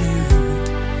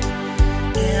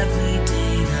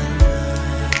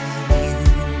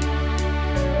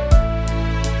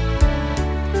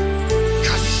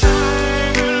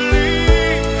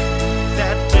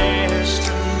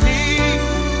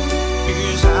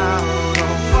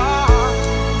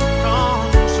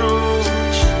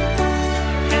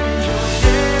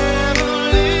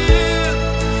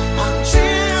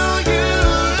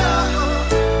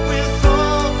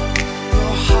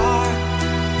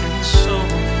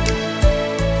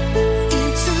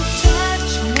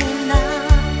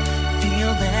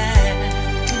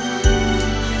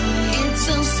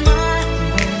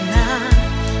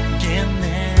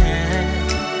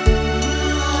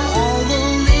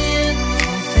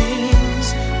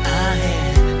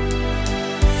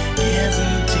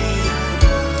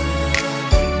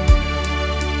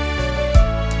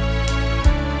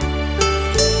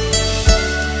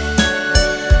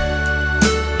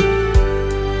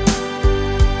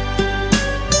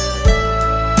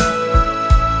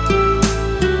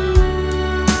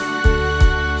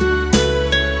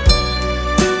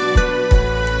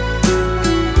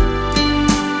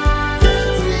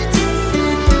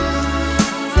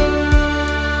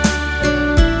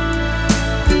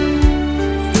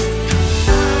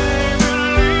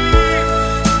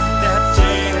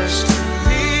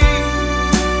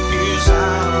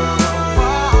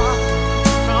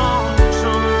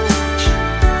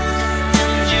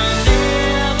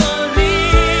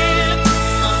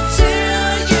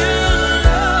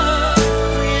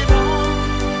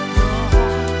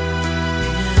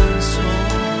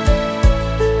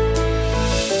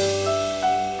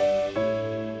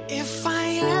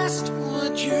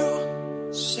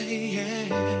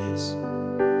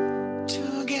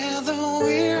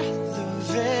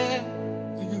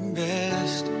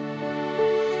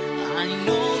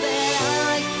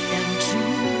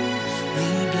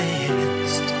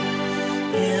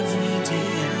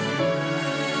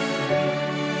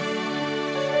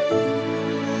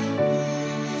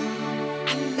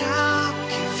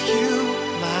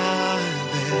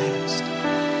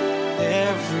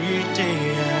every day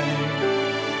I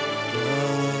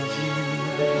love you.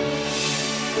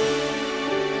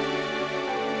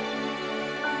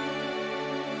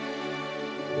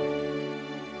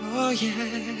 Oh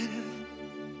yeah.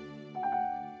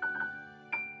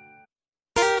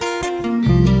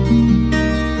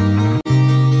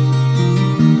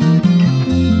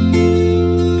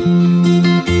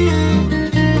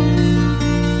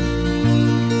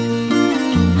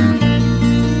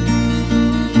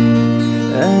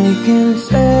 I can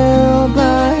tell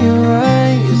by your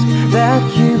eyes that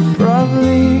you've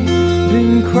probably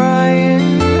been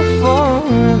crying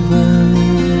forever.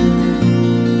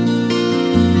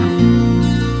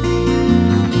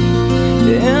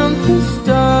 And the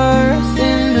stars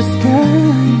in the sky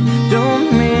don't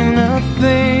mean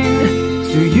nothing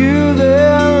to you,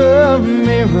 they're a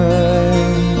mirror.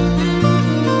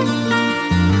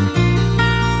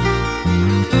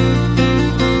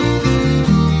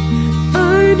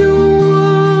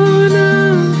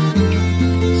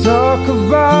 Talk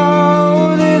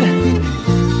about it,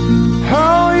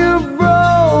 how you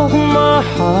broke my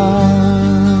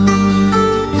heart.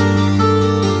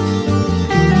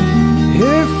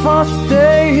 If I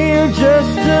stay here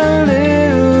just a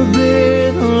little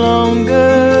bit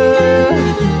longer,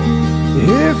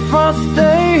 if I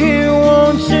stay here,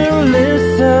 won't you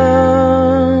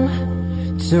listen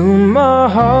to my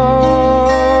heart?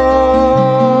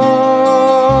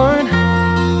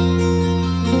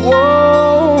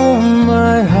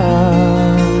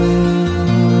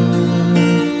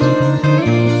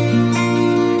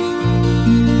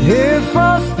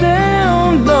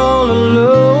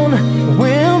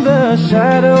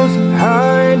 Shadows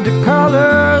hide the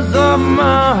colors of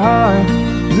my heart.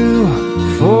 Blue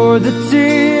for the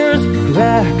tears,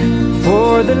 black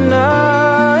for the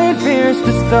night. Fierce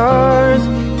the stars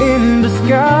in the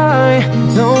sky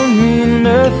don't mean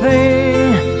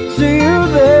nothing to you,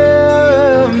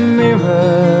 they're a mirror.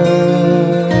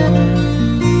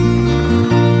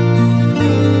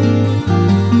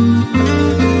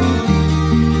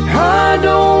 I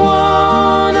don't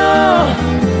wanna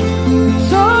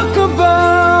talk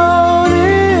about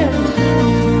it,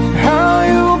 how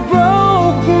you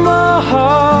broke my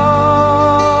heart.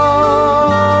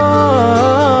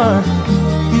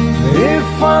 If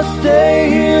I stay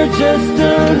here just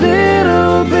a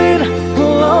little bit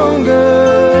longer,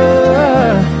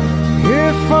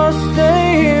 if I stay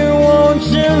here, won't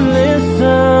you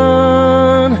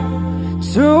listen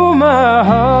to my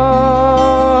heart?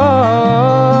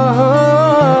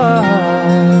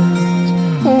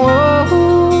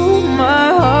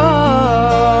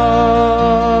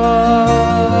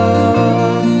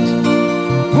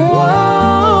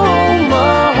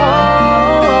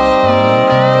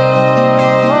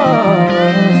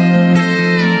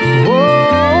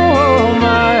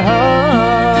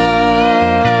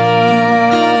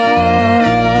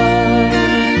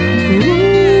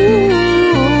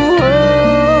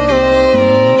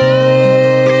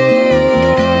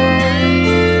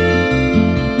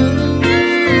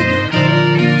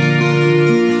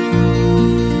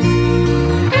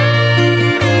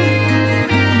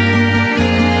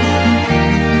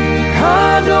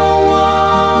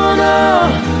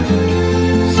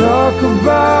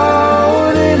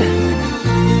 About it,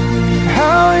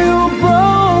 how you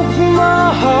broke my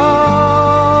heart.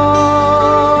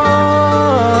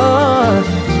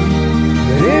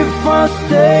 But if I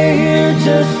stay here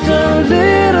just a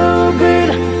little bit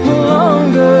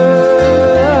longer,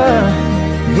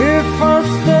 if I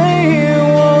stay here,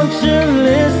 won't you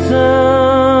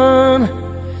listen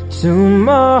to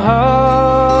my heart?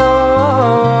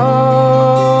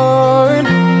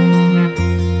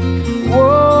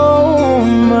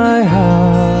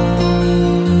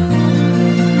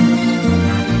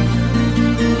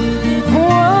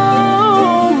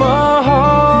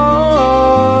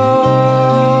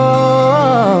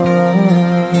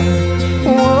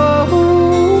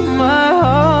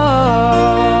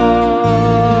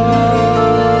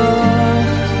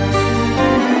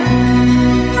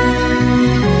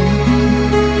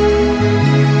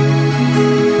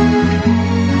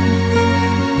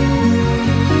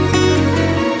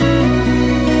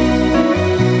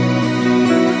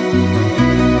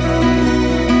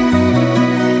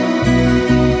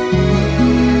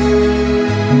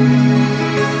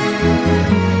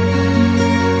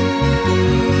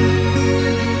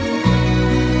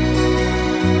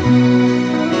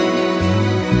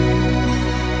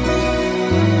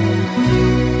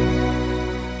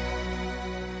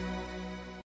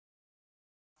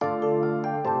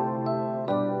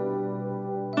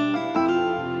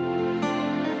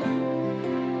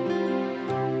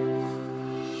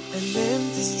 An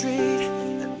empty street,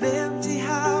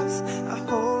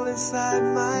 inside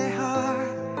my heart.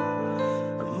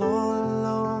 I'm all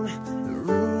alone, the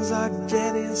rooms are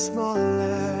getting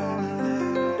smaller.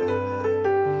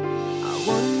 I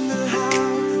wonder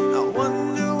how, I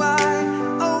wonder why,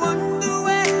 I wonder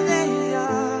where they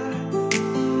are.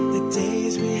 The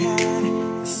days we had,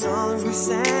 the songs we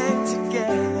sang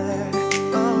together.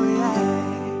 Oh yeah.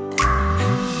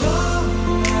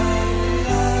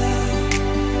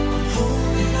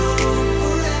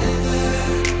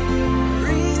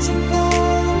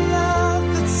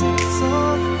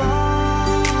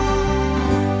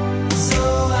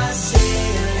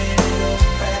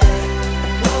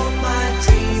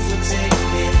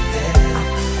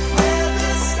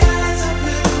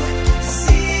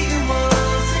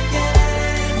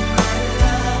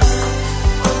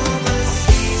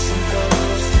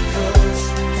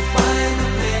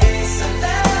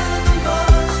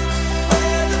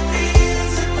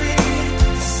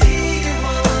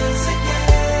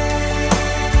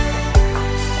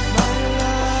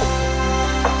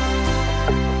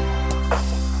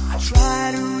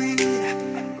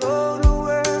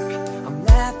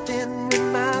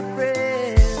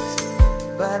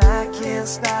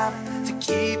 Stop to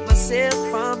keep myself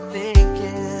from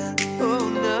thinking, oh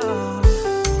no.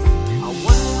 I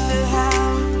wonder how,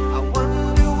 I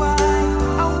wonder why,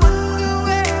 I wonder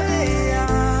where they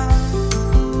are.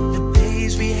 The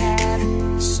days we had,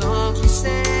 the songs we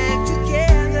sang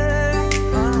together,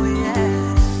 oh yeah.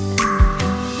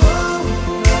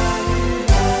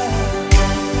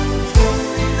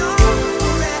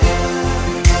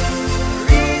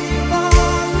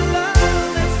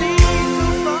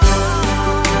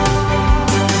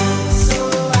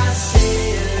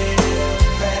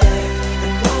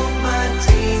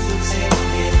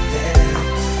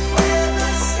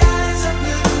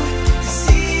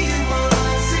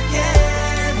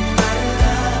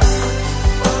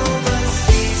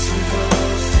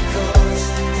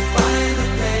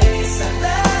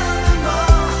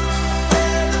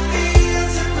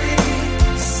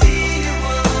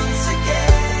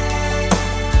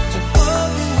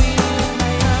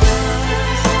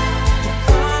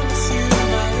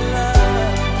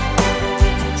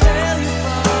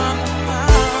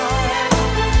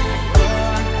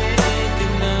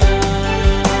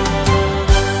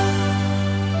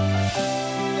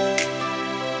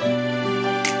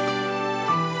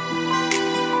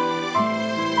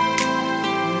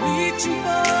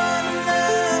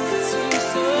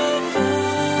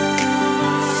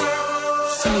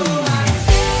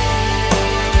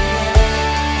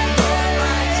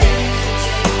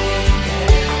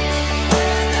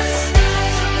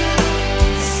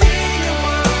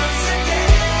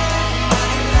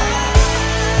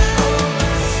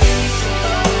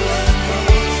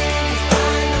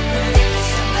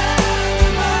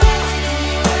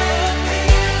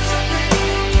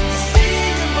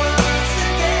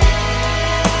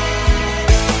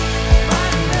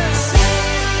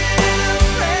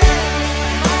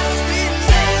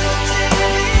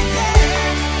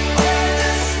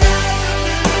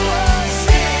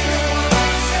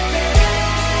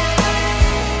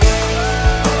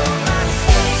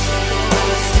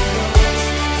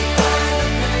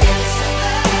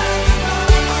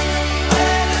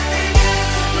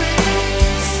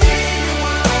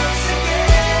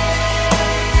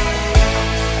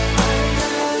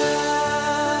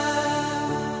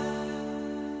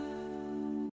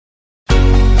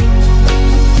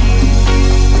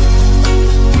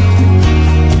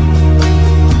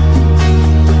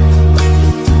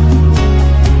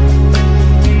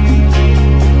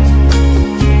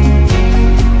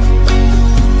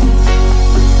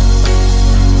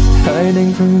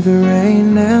 Hiding from the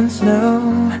rain and snow,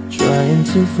 trying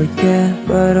to forget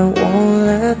but I won't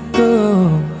let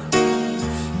go.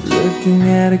 Looking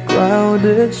at a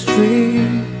crowded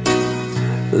street,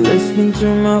 listening to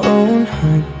my own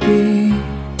heartbeat.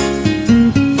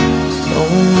 So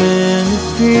many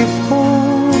people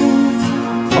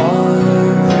all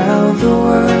around the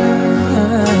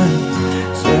world.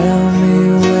 Tell me,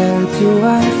 where do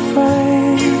I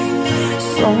find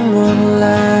someone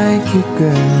like you,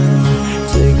 girl?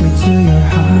 Take me to your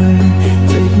heart,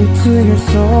 take me to your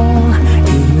soul.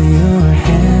 Give me your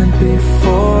hand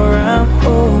before I'm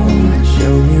old.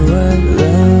 Show me what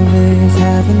love is,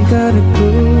 haven't got a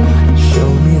clue.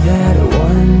 Show me that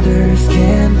wonders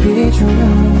can't be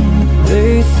true.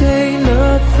 They say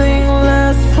nothing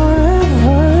lasts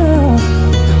forever.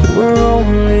 We're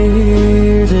only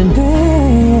here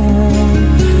today.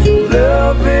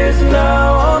 Love is now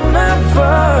or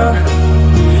never.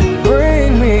 Bring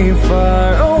me far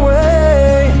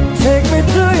away. Take me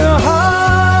to your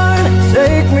heart,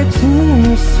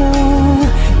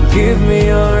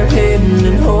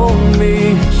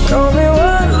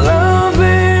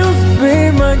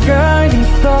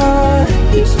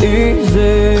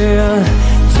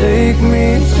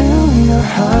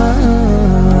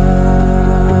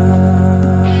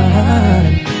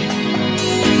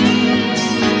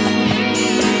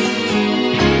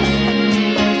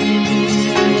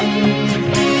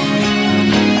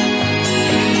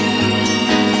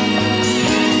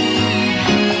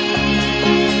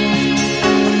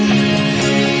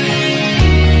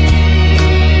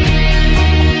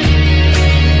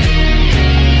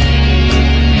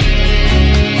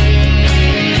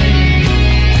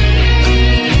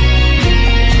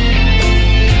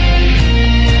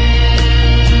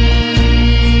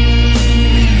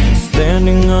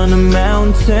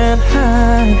 mountain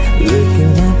high,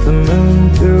 looking at the moon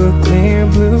through a clear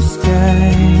blue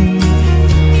sky.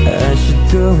 I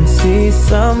should go and see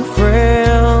some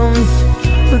friends,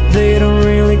 but they don't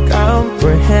really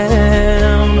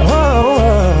comprehend.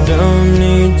 Don't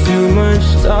need too much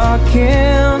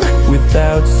talking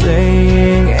without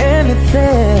saying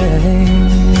anything.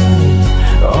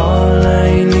 All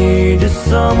I need is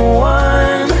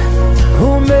someone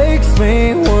who makes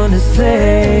me wanna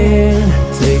sing.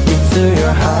 Take me to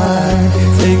your heart,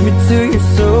 take me to your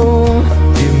soul.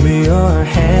 Give me your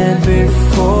hand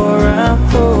before I'm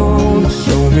home.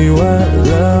 Show me what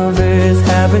love is,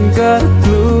 haven't got a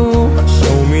clue.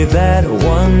 Show me that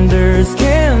wonders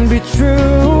can be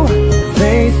true.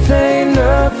 They say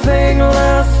nothing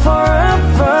lasts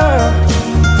forever.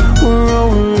 We're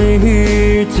only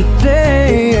here today,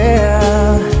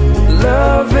 yeah.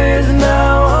 Love is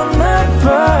now or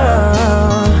never.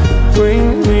 Bring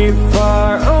me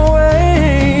far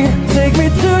away. Take me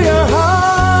to your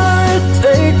heart,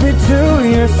 take me to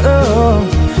your soul.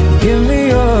 Give me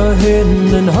your hand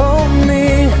and hold me.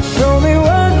 Show me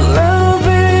what love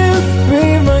is, be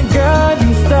my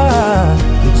guiding star.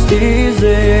 It's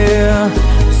easy,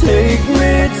 take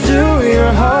me to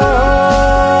your heart.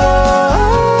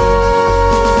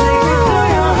 Take me to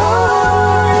your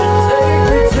heart, take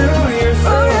me to your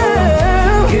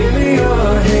soul. Give me your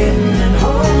hand and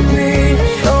hold me.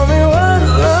 Show me what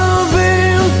love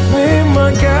is, be my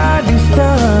guiding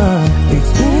star.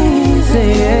 It's easy,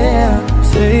 yeah.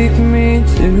 Take me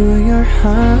to your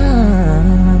heart.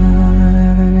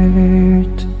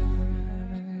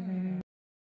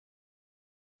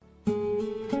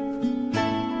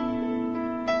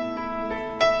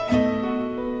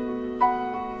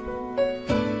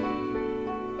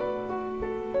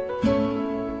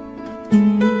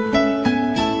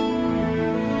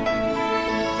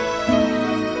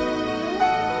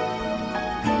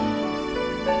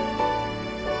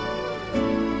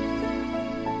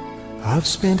 I've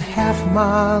spent half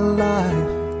my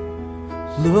life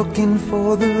looking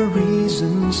for the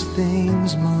reasons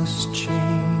things must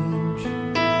change,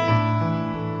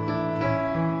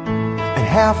 and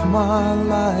half my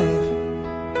life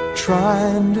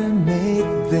trying to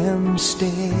make them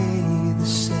stay the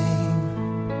same.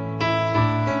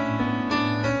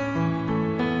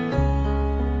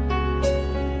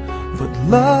 But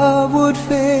love would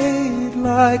fade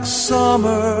like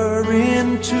summer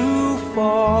into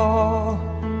fall.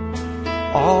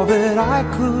 All that I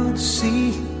could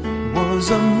see was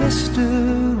a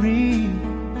mystery.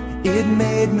 It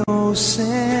made no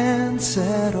sense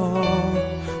at all.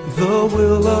 The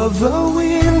will of the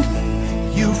wind,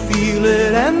 you feel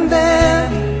it and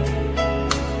then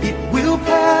it will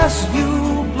pass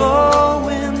you,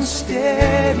 blowing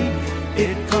steady.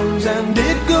 It comes and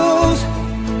it goes,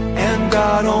 and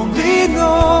God only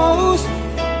knows.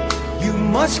 You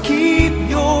must keep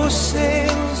your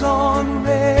sails on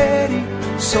ready,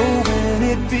 so when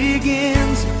it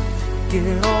begins,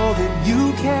 get all that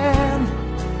you can.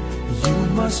 You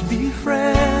must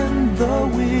befriend the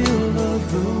will of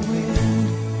the wind.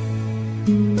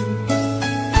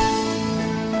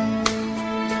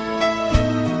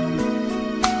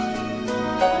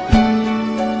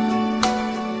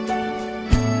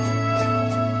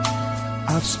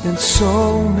 I've spent so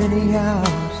many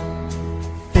hours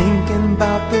thinking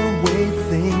about the way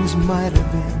things might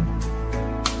have been,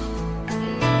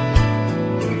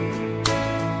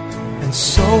 and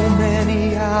so many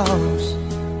hours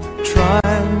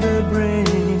trying to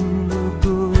bring the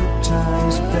good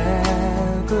times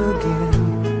back again.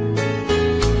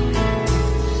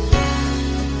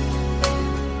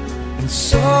 And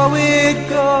so it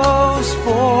goes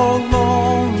for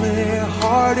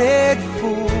lonely-hearted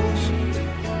fools.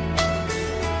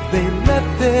 They let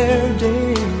their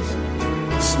days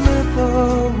slip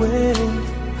away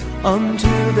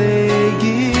until they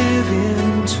give in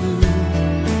to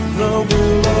the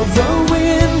will of the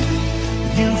wind.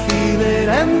 You feel it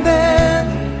and then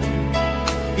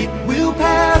it will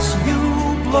pass you,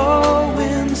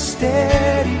 blowing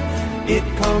steady. It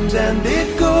comes and it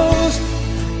goes,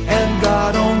 and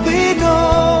God only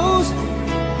knows.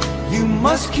 You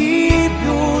must keep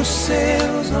your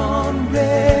sails on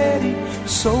ready,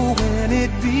 so when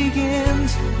it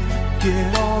begins,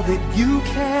 get all that you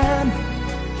can.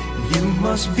 You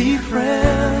must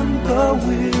befriend the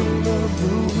will of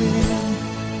the wind.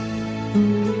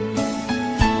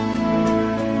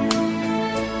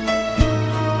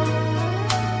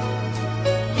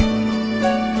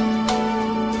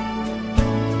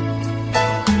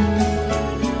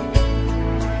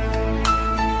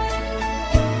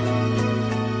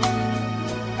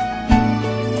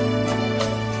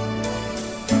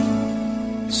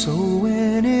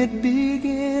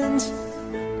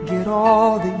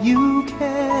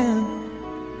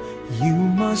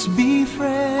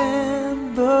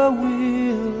 friend, the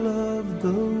will of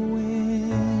the wind.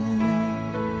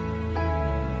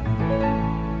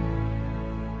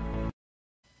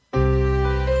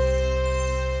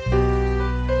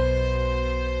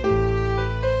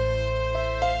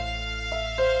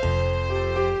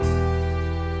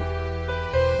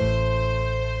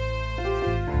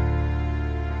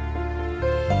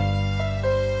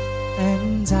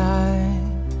 And I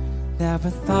never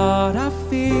thought I'd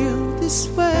feel this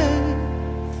way.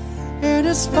 And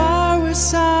as far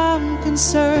as I'm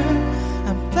concerned,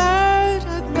 I'm glad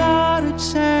I got a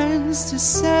chance to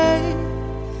say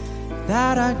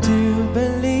that I do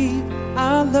believe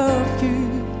I love you.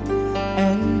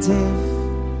 And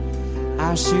if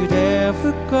I should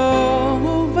ever go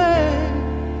away,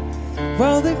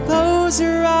 well, then close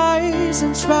your eyes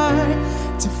and try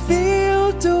to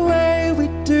feel the way we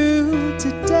do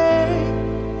today.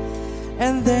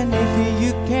 And then if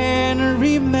you can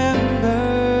remember,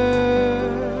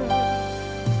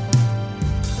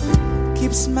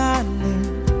 keep smiling,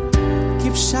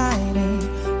 keep shining,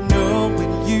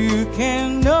 knowing you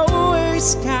can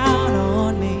always count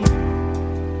on me.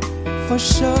 For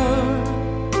sure,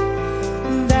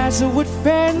 that's what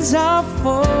friends are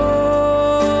for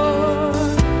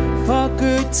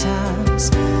good times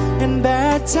and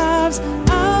bad times.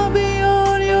 I'll be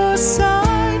on your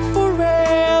side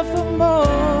forevermore.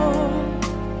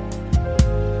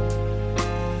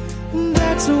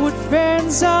 That's what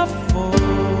friends are for.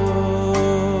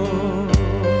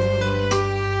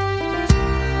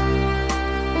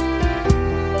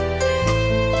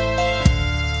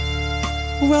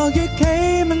 Well, you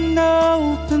came and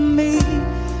opened me,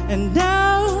 and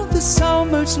now there's so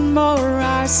much more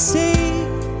I see.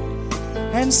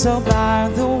 And so by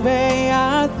the way,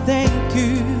 I thank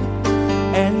you.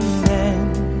 And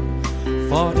then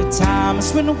for the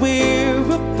times when we're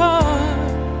apart,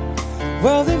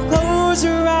 well, then close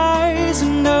your eyes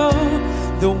and know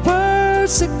the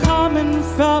words are coming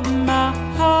from my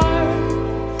heart.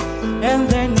 And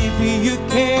then if you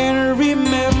can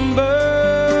remember,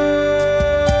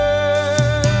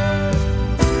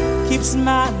 keep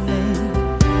smiling,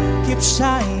 keep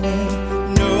shining,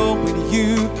 knowing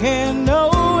you can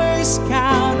always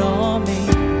count on me.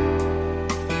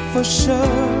 For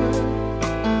sure,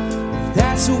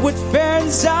 that's what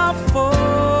friends are for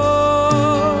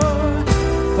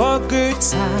good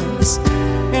times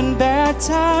and bad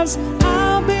times.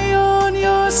 I'll be on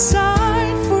your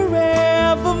side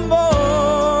forevermore.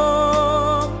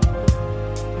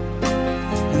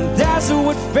 And that's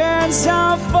what friends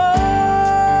are for.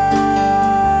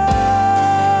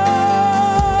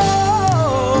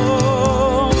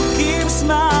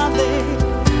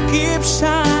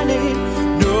 Shining,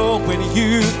 knowing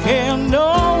you can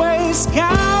always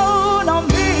count on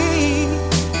me.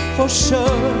 For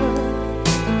sure,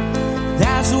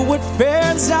 that's what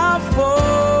friends are for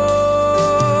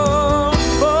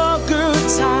good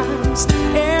times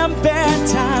and bad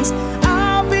times.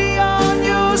 I'll be on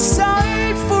your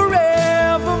side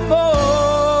forevermore.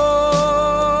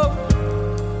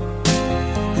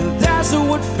 And that's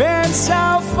what friends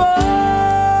are for.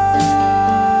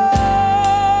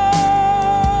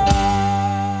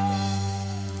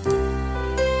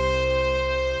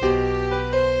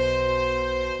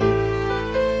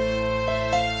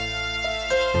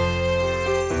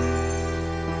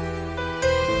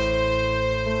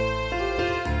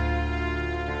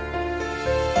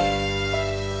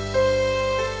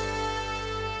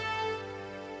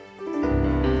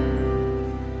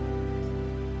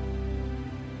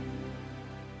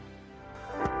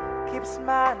 Keep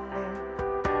smiling,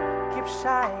 keep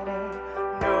shining,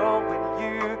 knowing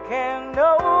you can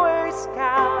always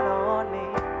count on me.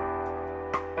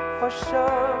 For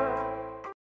sure.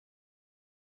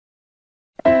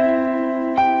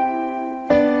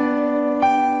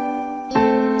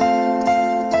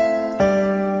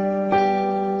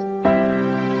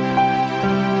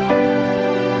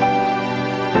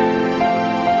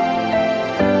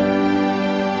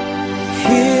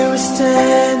 Here we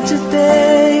stand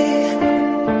today,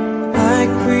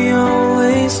 like we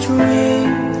always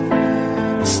dreamed,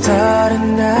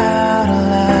 starting out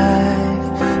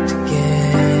alive together.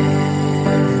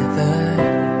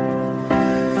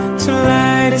 The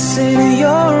light is in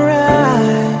your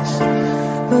eyes,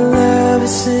 the love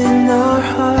is in our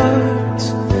hearts.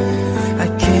 I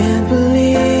can't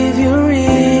believe you're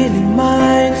really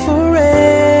mine forever.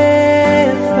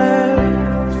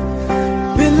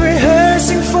 Been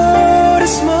rehearsing for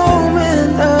this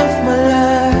moment of my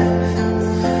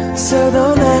life, so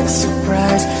don't act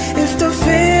surprised if the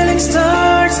feeling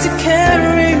starts to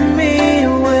carry me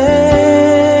away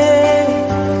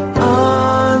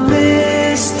on this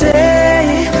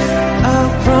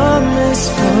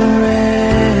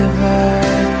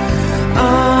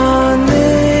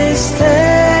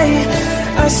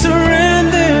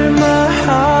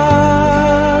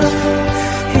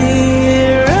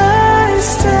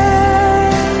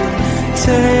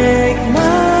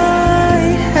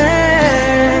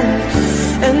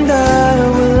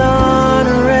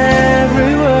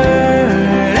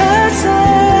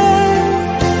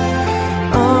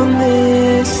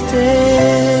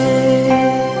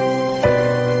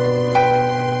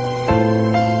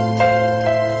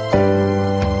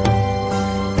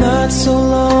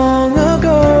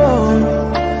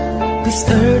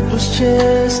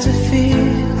just a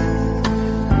feel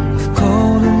of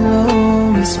cold and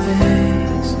lonely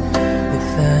space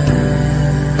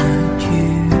without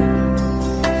you.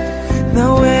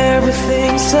 Now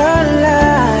everything's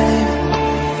alive,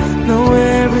 now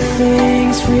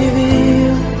everything's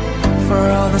revealed. For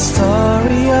all the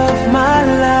story of my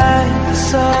life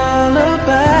is all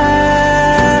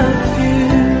about you.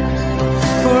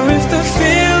 For if the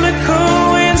feel the cold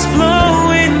winds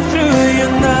blowing through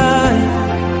your night,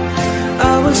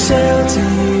 I will shelter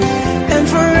you and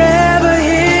forever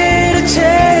here to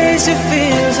chase your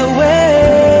fears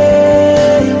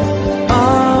away.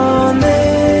 On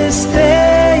this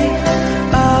day,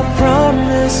 I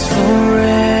promise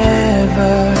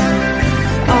forever.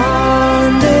 On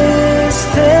this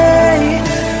day,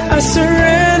 I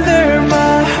surrender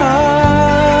my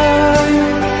heart.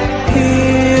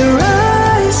 Here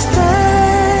I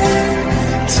stand,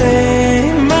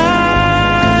 take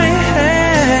my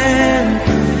hand,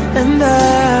 and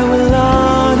I will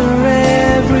honor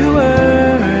every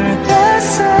word that's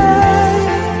said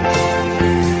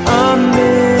on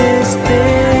this day.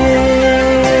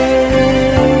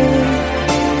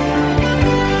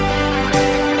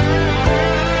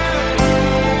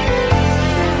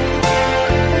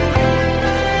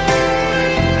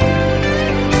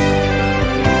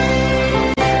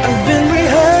 I've been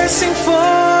rehearsing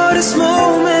for this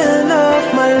moment of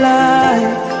my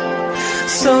life,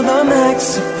 so don't act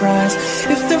surprised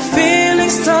if the feeling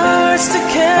starts to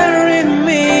carry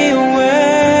me away.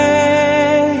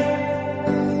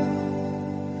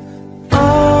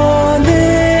 On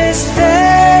this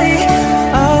day,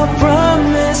 I'll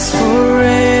promise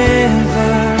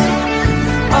forever.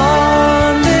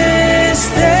 On this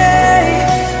day,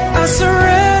 I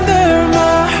surrender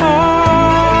my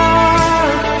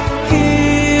heart.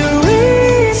 Here we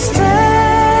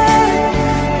stand,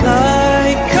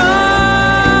 like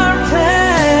our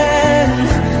plan.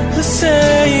 To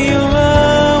say you'll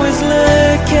always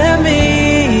look at me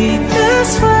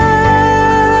this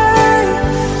way.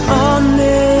 On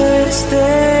this day.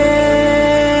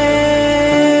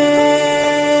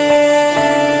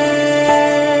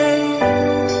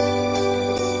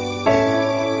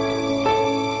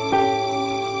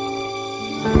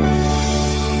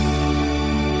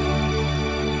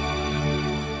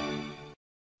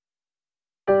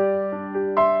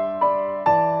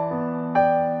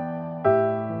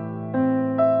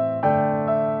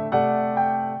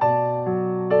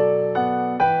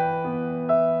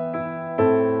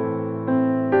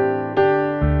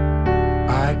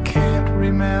 I can't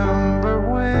remember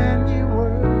when you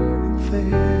weren't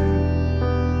there,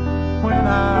 when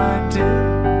I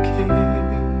didn't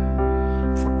care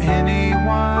for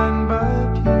anyone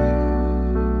but you.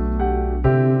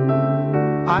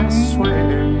 I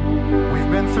swear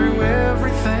we've been through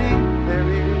everything there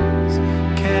is.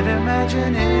 Can't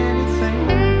imagine anything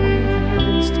we've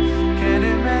missed. Can't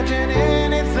imagine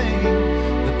anything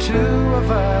the two of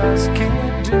us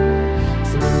can't do.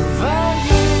 Through the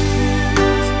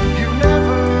years, you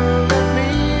never let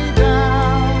me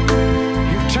down.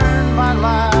 You've turned my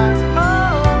life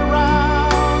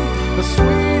around. The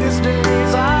sweetest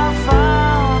days I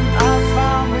found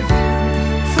with you.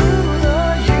 Through the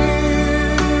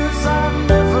years, I've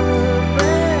never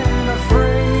been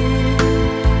afraid.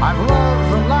 I've loved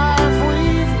the life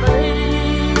we've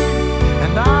made,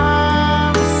 and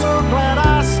I'm so glad I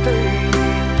stayed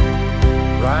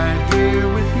right here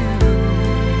with you.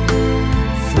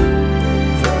 Through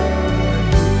the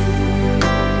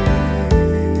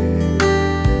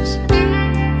years,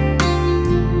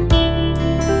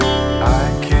 I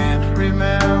can't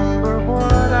remember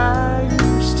what I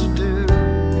used to do,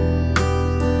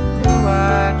 who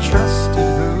I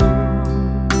trusted, who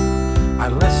I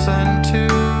listened to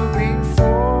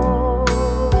before.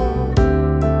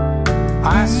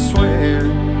 I swear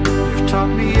you've taught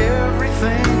me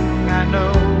everything I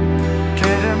know.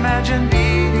 Can't imagine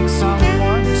needing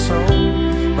someone so,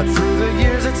 but through the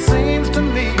years it seems to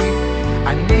me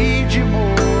I need you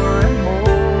more and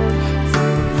more.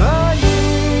 Through the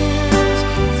years,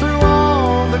 through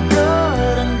all the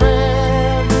good and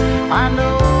bad, I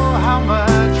know how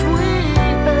much we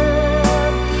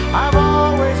had. I've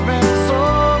always been so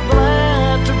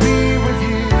glad to be with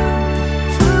you.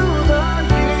 Through the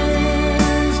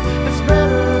years, it's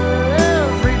better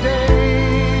every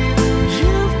day.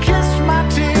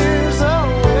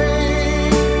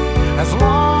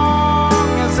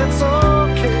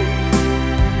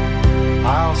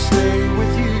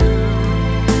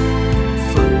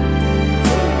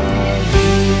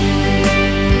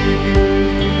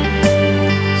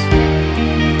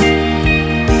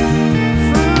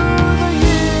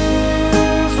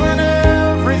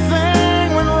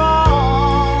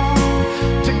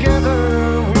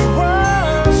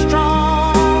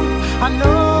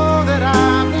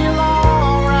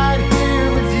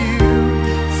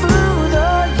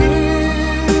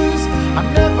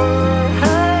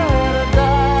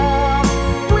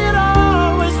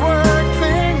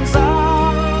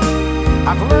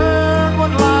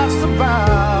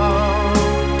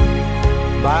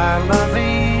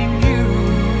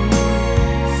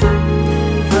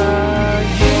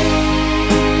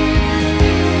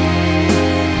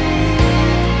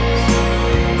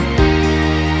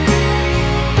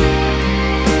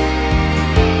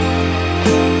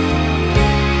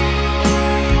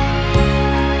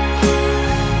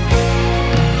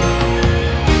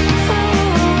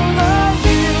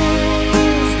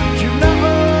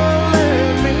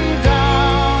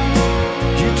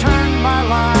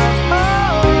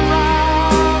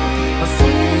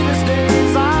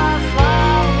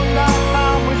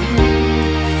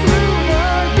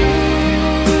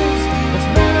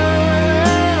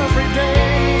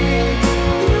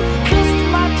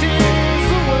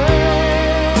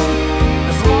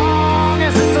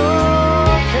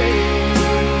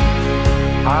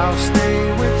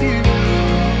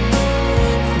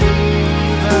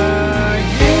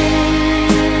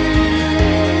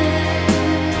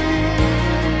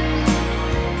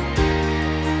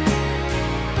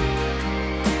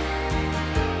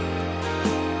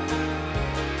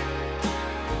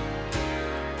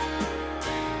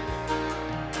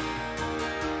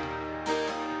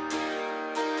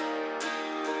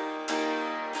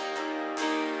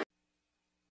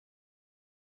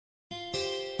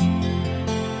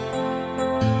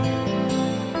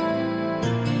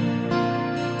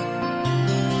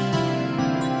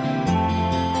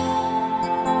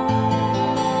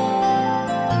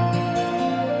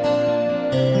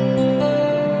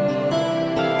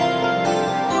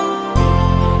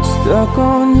 stuck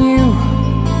on you.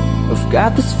 I've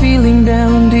got this feeling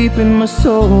down deep in my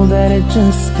soul that I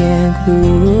just can't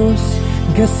lose.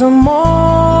 Guess I'm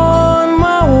on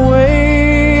my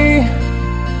way.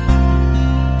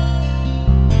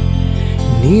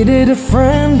 Needed a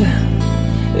friend,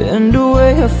 and the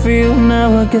way I feel now,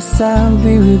 I guess I'll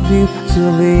be with you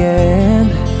till the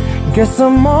end. Guess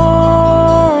I'm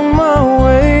on my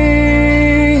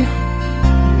way.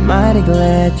 Mighty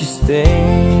glad you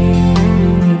stayed.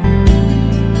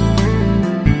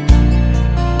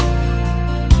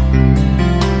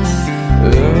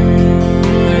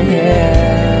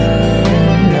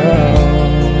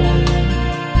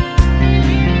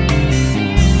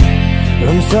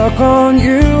 I'm stuck on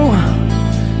you,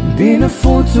 been a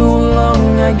fool too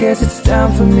long. I guess it's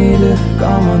time for me to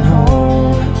come on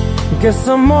home. Guess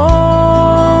I'm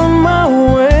on my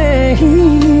way.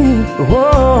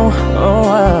 Whoa,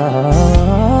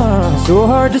 so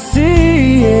hard to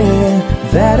see, yeah,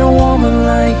 that a woman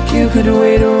like you could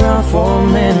wait around for a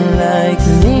man like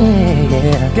me,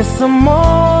 yeah. Guess I'm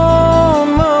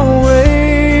on my way.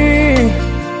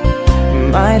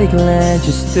 Mighty glad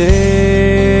you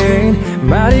stayed.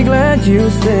 Mighty glad you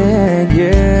stayed,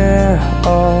 yeah.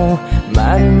 Oh,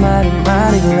 mighty, mighty,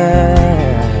 mighty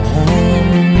glad.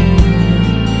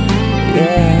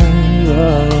 Yeah,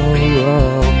 oh,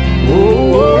 oh,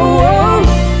 oh, oh.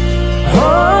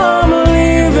 I'm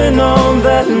leaving on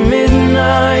that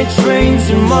midnight train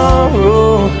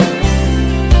tomorrow,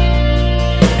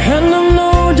 and I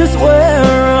know just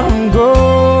where I'm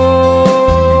going.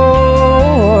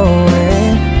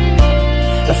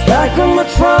 I've packed up my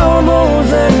troubles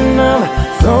and I've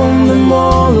thrown them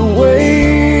all away,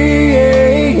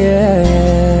 yeah.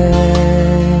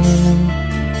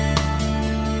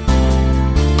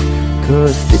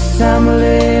 'Cause this time,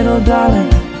 little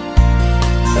darling,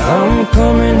 I'm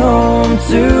coming home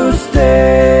to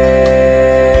stay.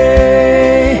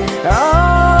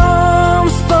 I'm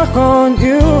stuck on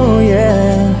you,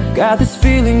 yeah. Got this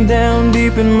feeling down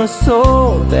deep in my soul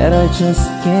that I just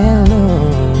can't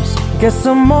lose. Guess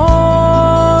I'm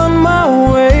on my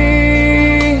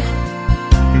way.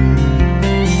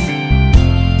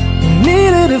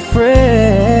 Needed a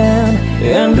friend,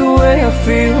 and the way I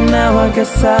feel now, I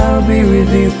guess I'll be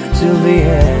with you till the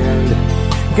end.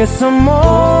 Guess I'm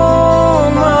on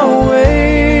my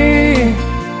way.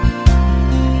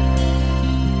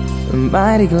 I'm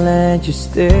mighty glad you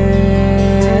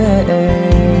stayed.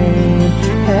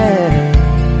 Hey.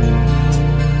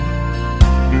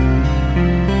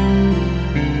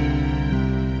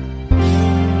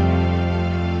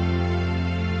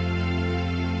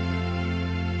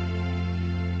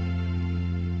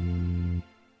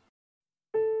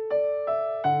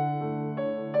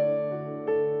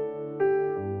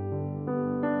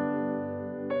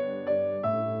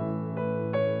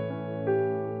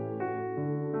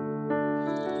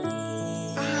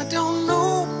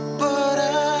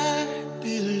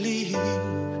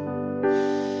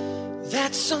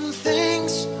 Some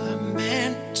things are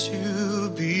meant to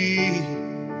be,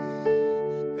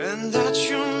 and that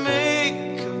you'll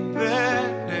make a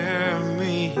better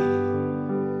me.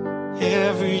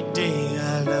 Every day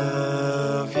I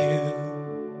love you.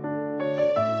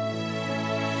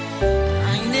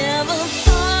 I never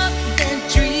thought that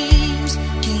dreams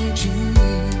came true,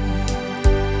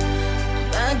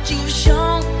 but you've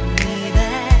shown me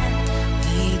that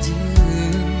they do.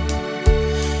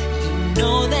 You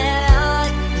know that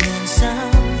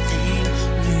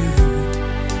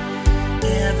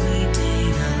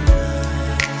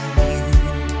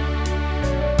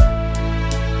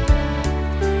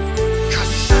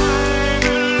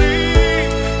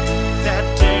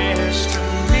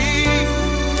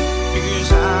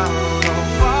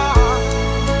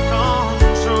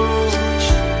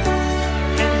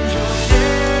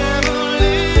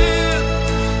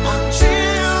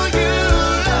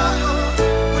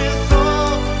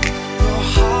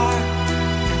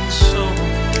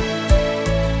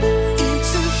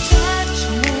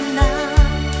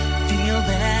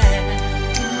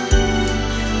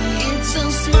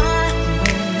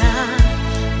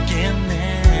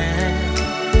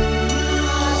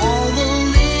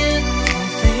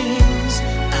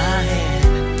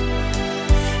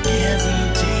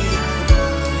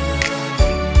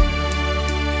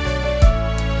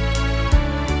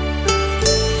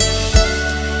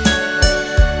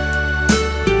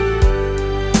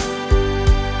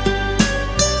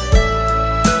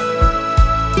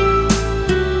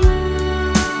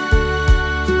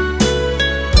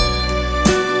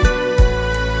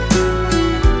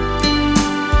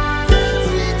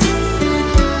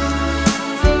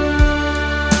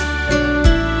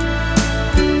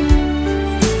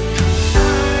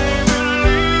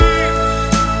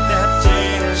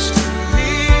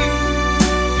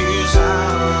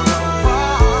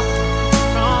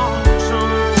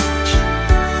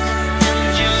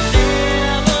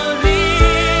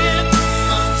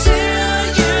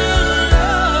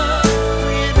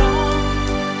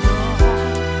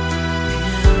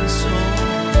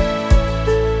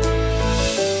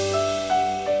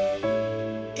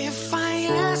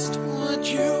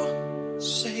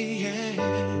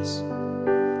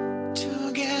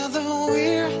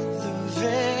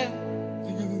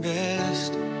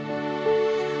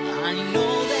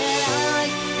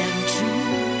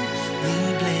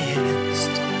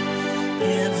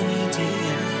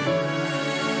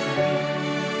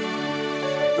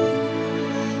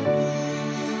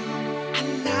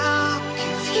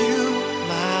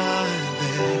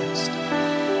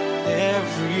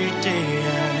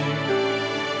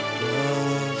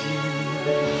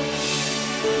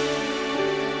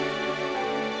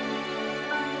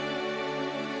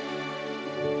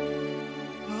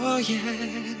yeah.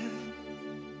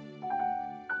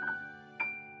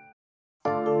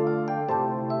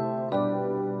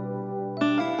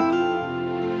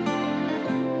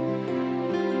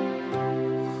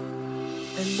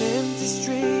 An empty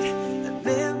street, an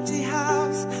empty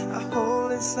house, a hole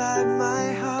inside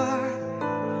my heart.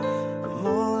 I'm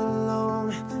all alone,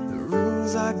 the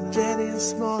rooms are getting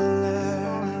smaller.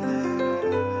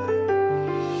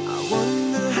 I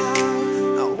wonder how,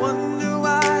 I wonder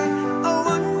why, I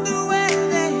wonder where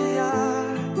they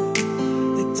are.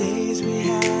 The days we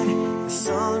had, the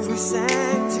songs we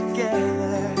sang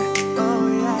together. Oh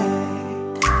yeah.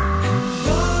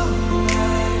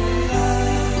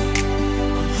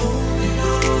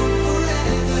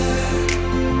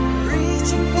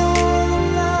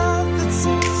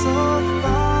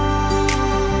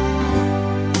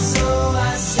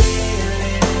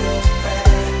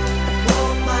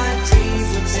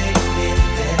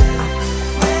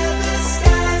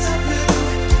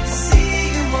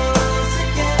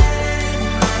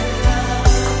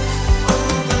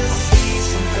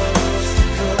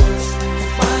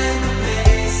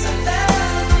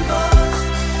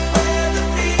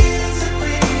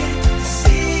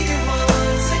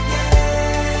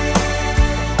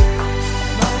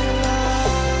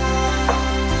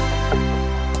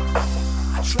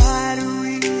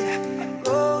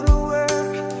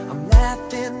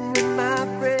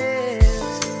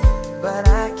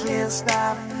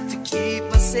 Stop to keep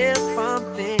myself from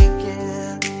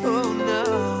thinking. Oh no.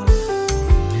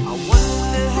 I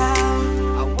wonder how,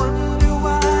 I wonder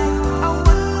why, I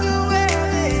wonder where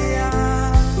they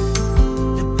are.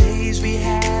 The days we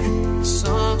had, the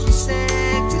songs we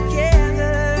sang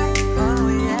together. Oh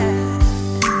yeah.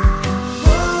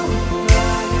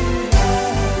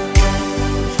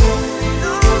 Holding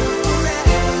on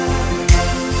forever,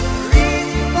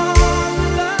 reaching for the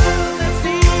love that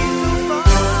seems so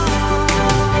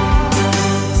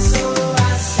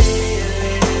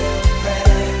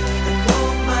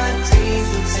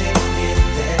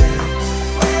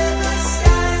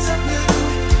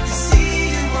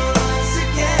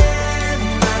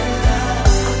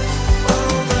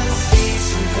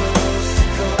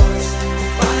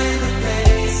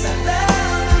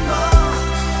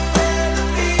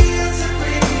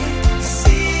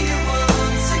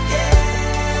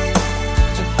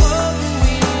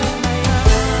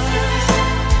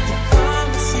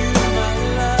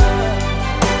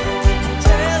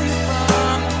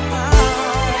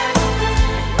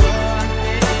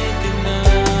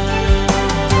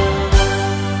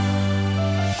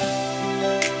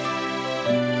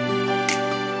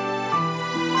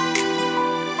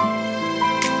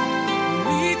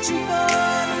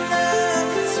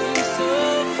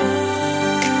far.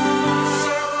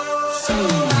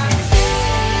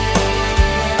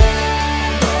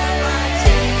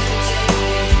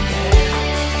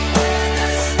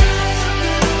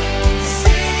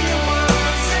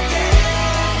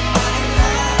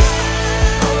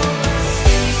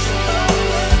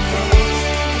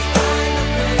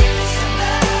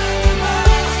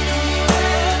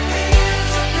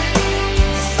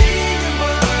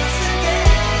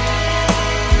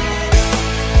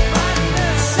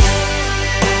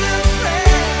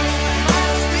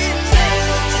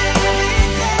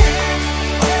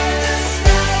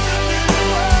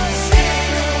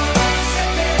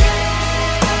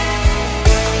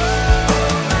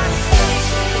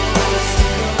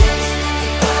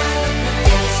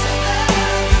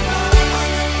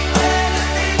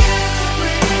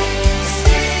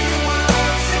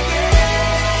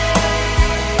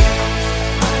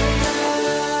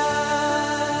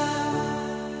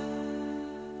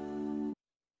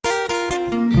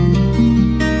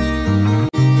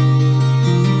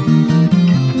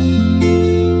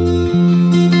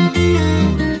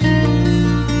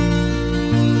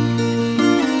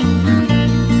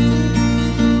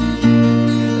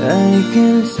 I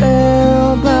can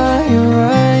tell by your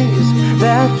eyes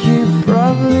that you've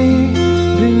probably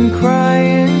been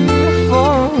crying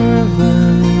forever.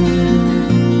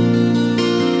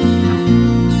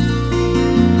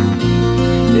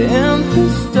 And the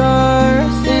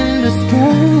stars in the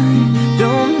sky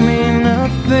don't mean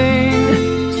nothing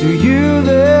to you,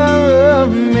 they're a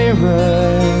mirror.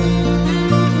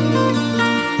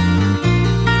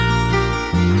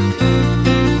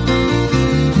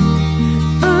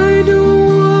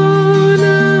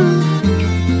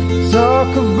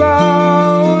 Talk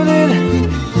about it,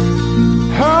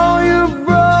 how you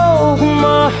broke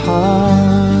my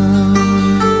heart.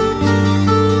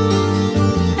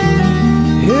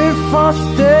 If I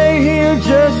stay here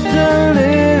just a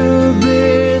little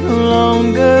bit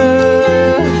longer,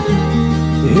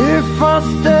 if I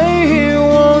stay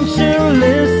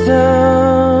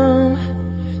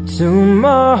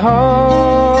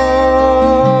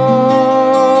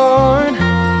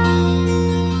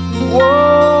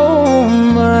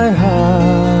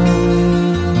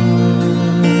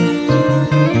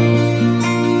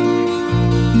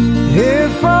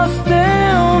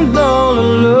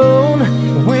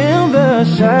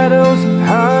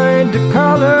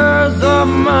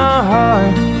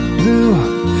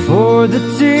the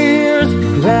tears,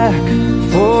 black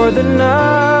for the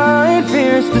night,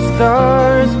 pierce the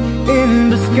stars in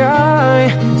the sky.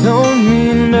 Don't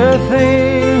mean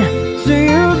nothing to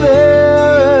you,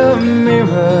 they're a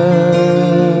mirror.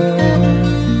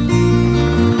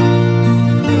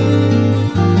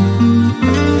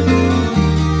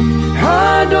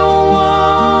 I don't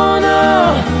wanna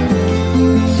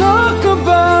talk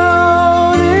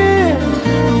about it,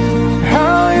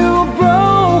 how you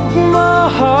broke my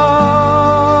heart.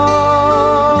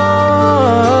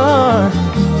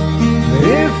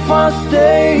 If I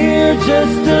stay here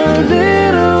just a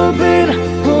little bit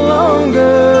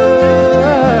longer,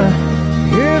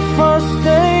 if I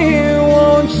stay here,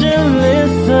 won't you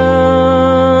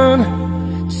listen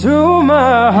to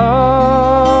my heart?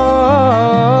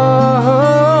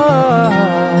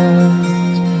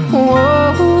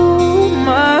 Whoa,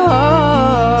 my heart.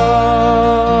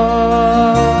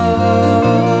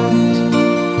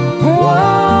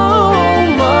 Whoa,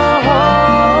 my heart.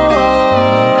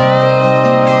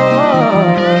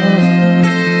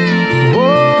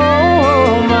 Whoa,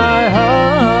 my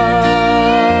heart.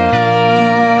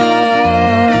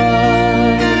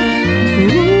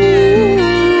 Ooh.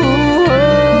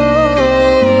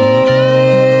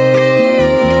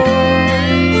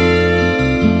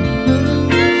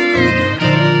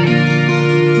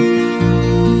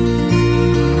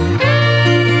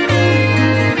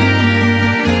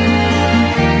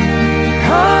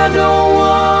 I don't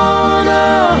wanna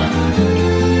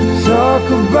talk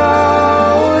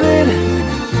about it,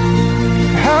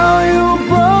 how you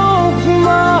broke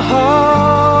my heart.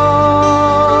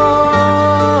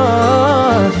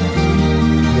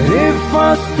 But if I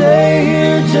stay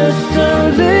here just a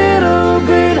little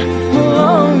bit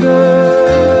longer,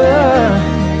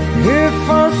 if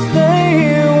I stay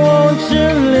here, won't you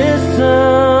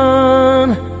listen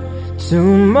to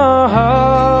my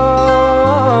heart?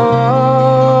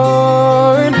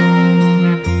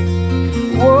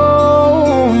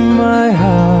 Whoa, my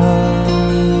heart.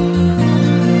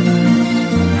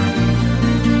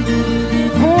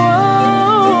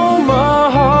 Whoa, my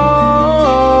heart.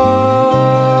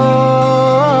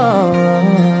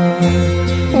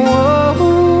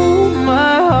 Whoa,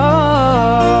 my heart.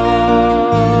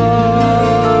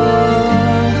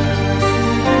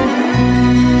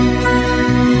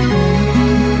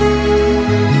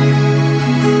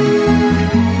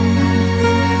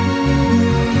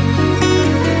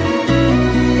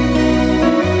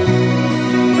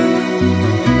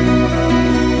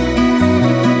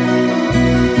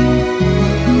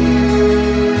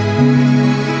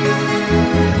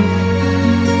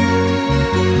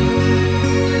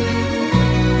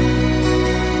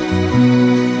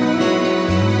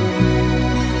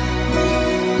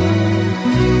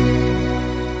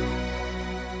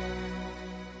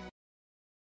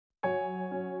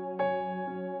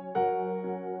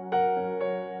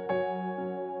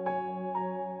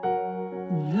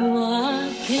 No,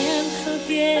 I can't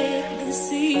forget this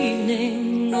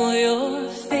evening or your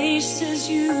face as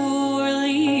you were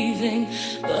leaving,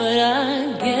 but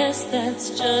I guess that's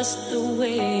just the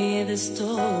way the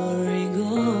story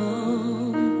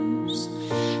goes.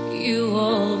 You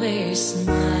always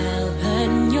smile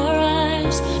and your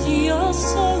eyes, your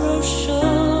sorrow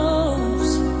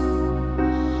shows.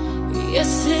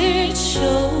 Yes, it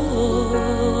shows.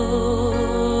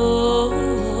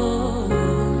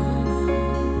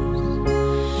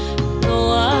 No,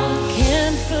 I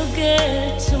can't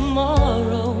forget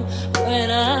tomorrow when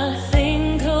I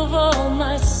think of all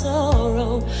my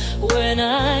sorrow, when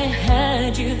I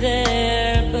had you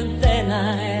there, but then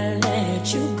I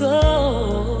let you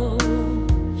go.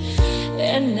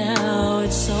 And now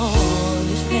it's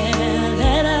only fair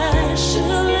that I should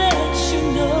let you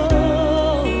know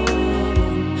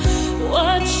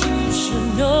what you should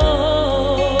know.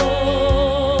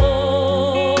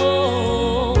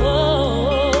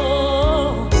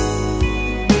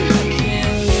 I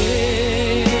can't live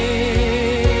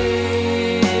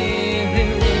in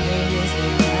living just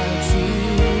without you.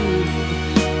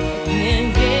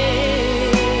 Can't give,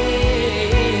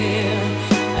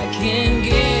 I can't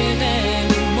give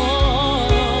anymore.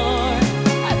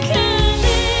 I can't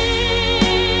live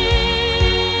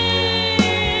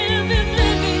if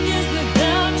living is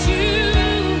without you.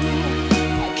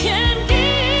 I can't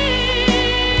give,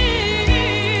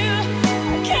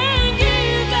 I can't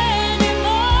give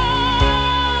anymore.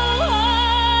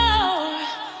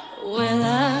 Well,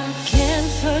 I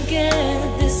can't forget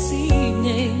this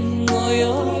evening or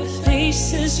your face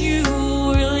as you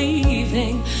were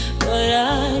leaving, but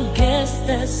I guess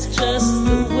that's just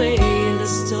the way the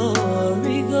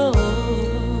story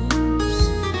goes.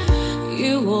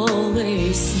 You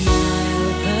always smile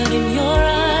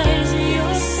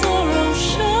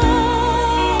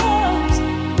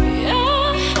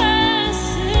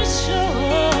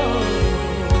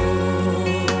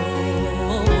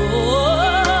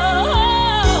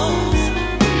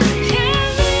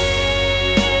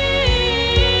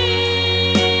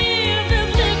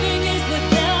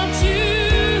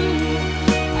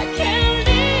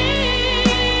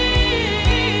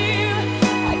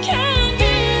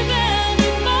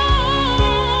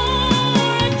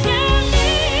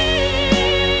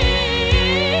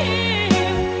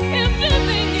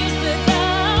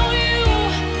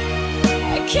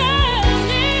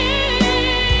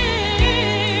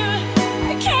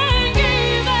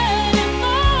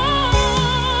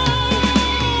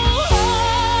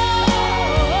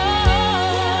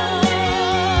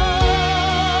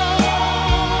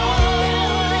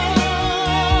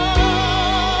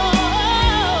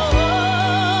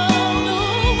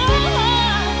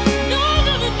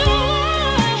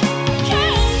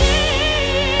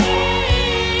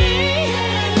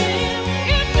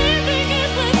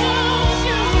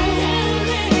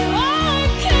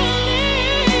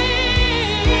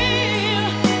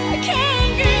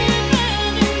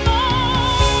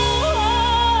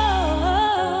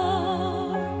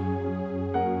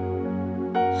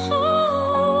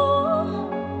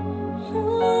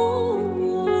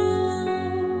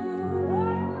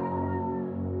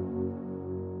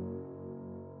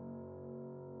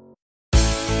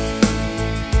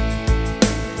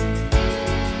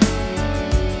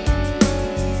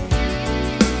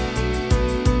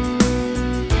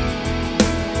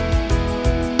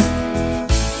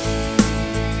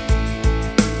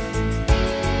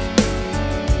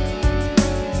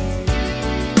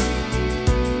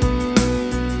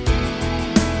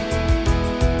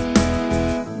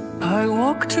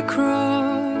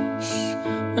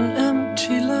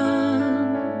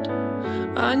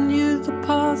I knew the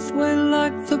pathway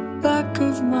like the back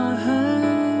of my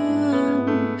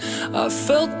hand. I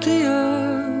felt the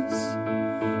earth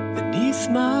beneath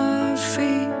my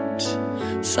feet,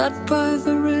 sat by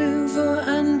the river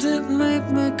and it made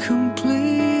me complete.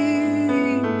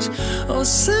 Oh,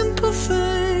 simple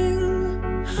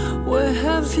thing, where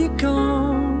have you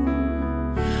gone?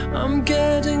 I'm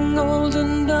getting old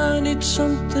and I need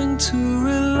something to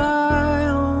rely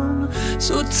on.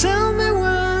 So tell me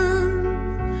when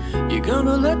you're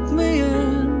gonna let me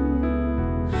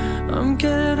in. I'm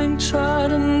getting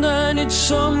tired and I need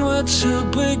somewhere to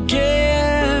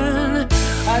begin.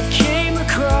 I came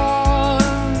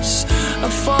across a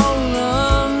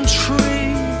fallen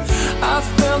tree. I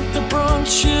felt the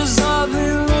branches of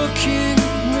it looking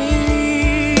at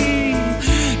me.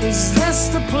 Is this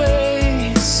the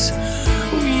place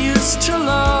we used to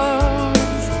love?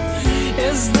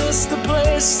 Is this the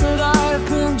place that I've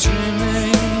been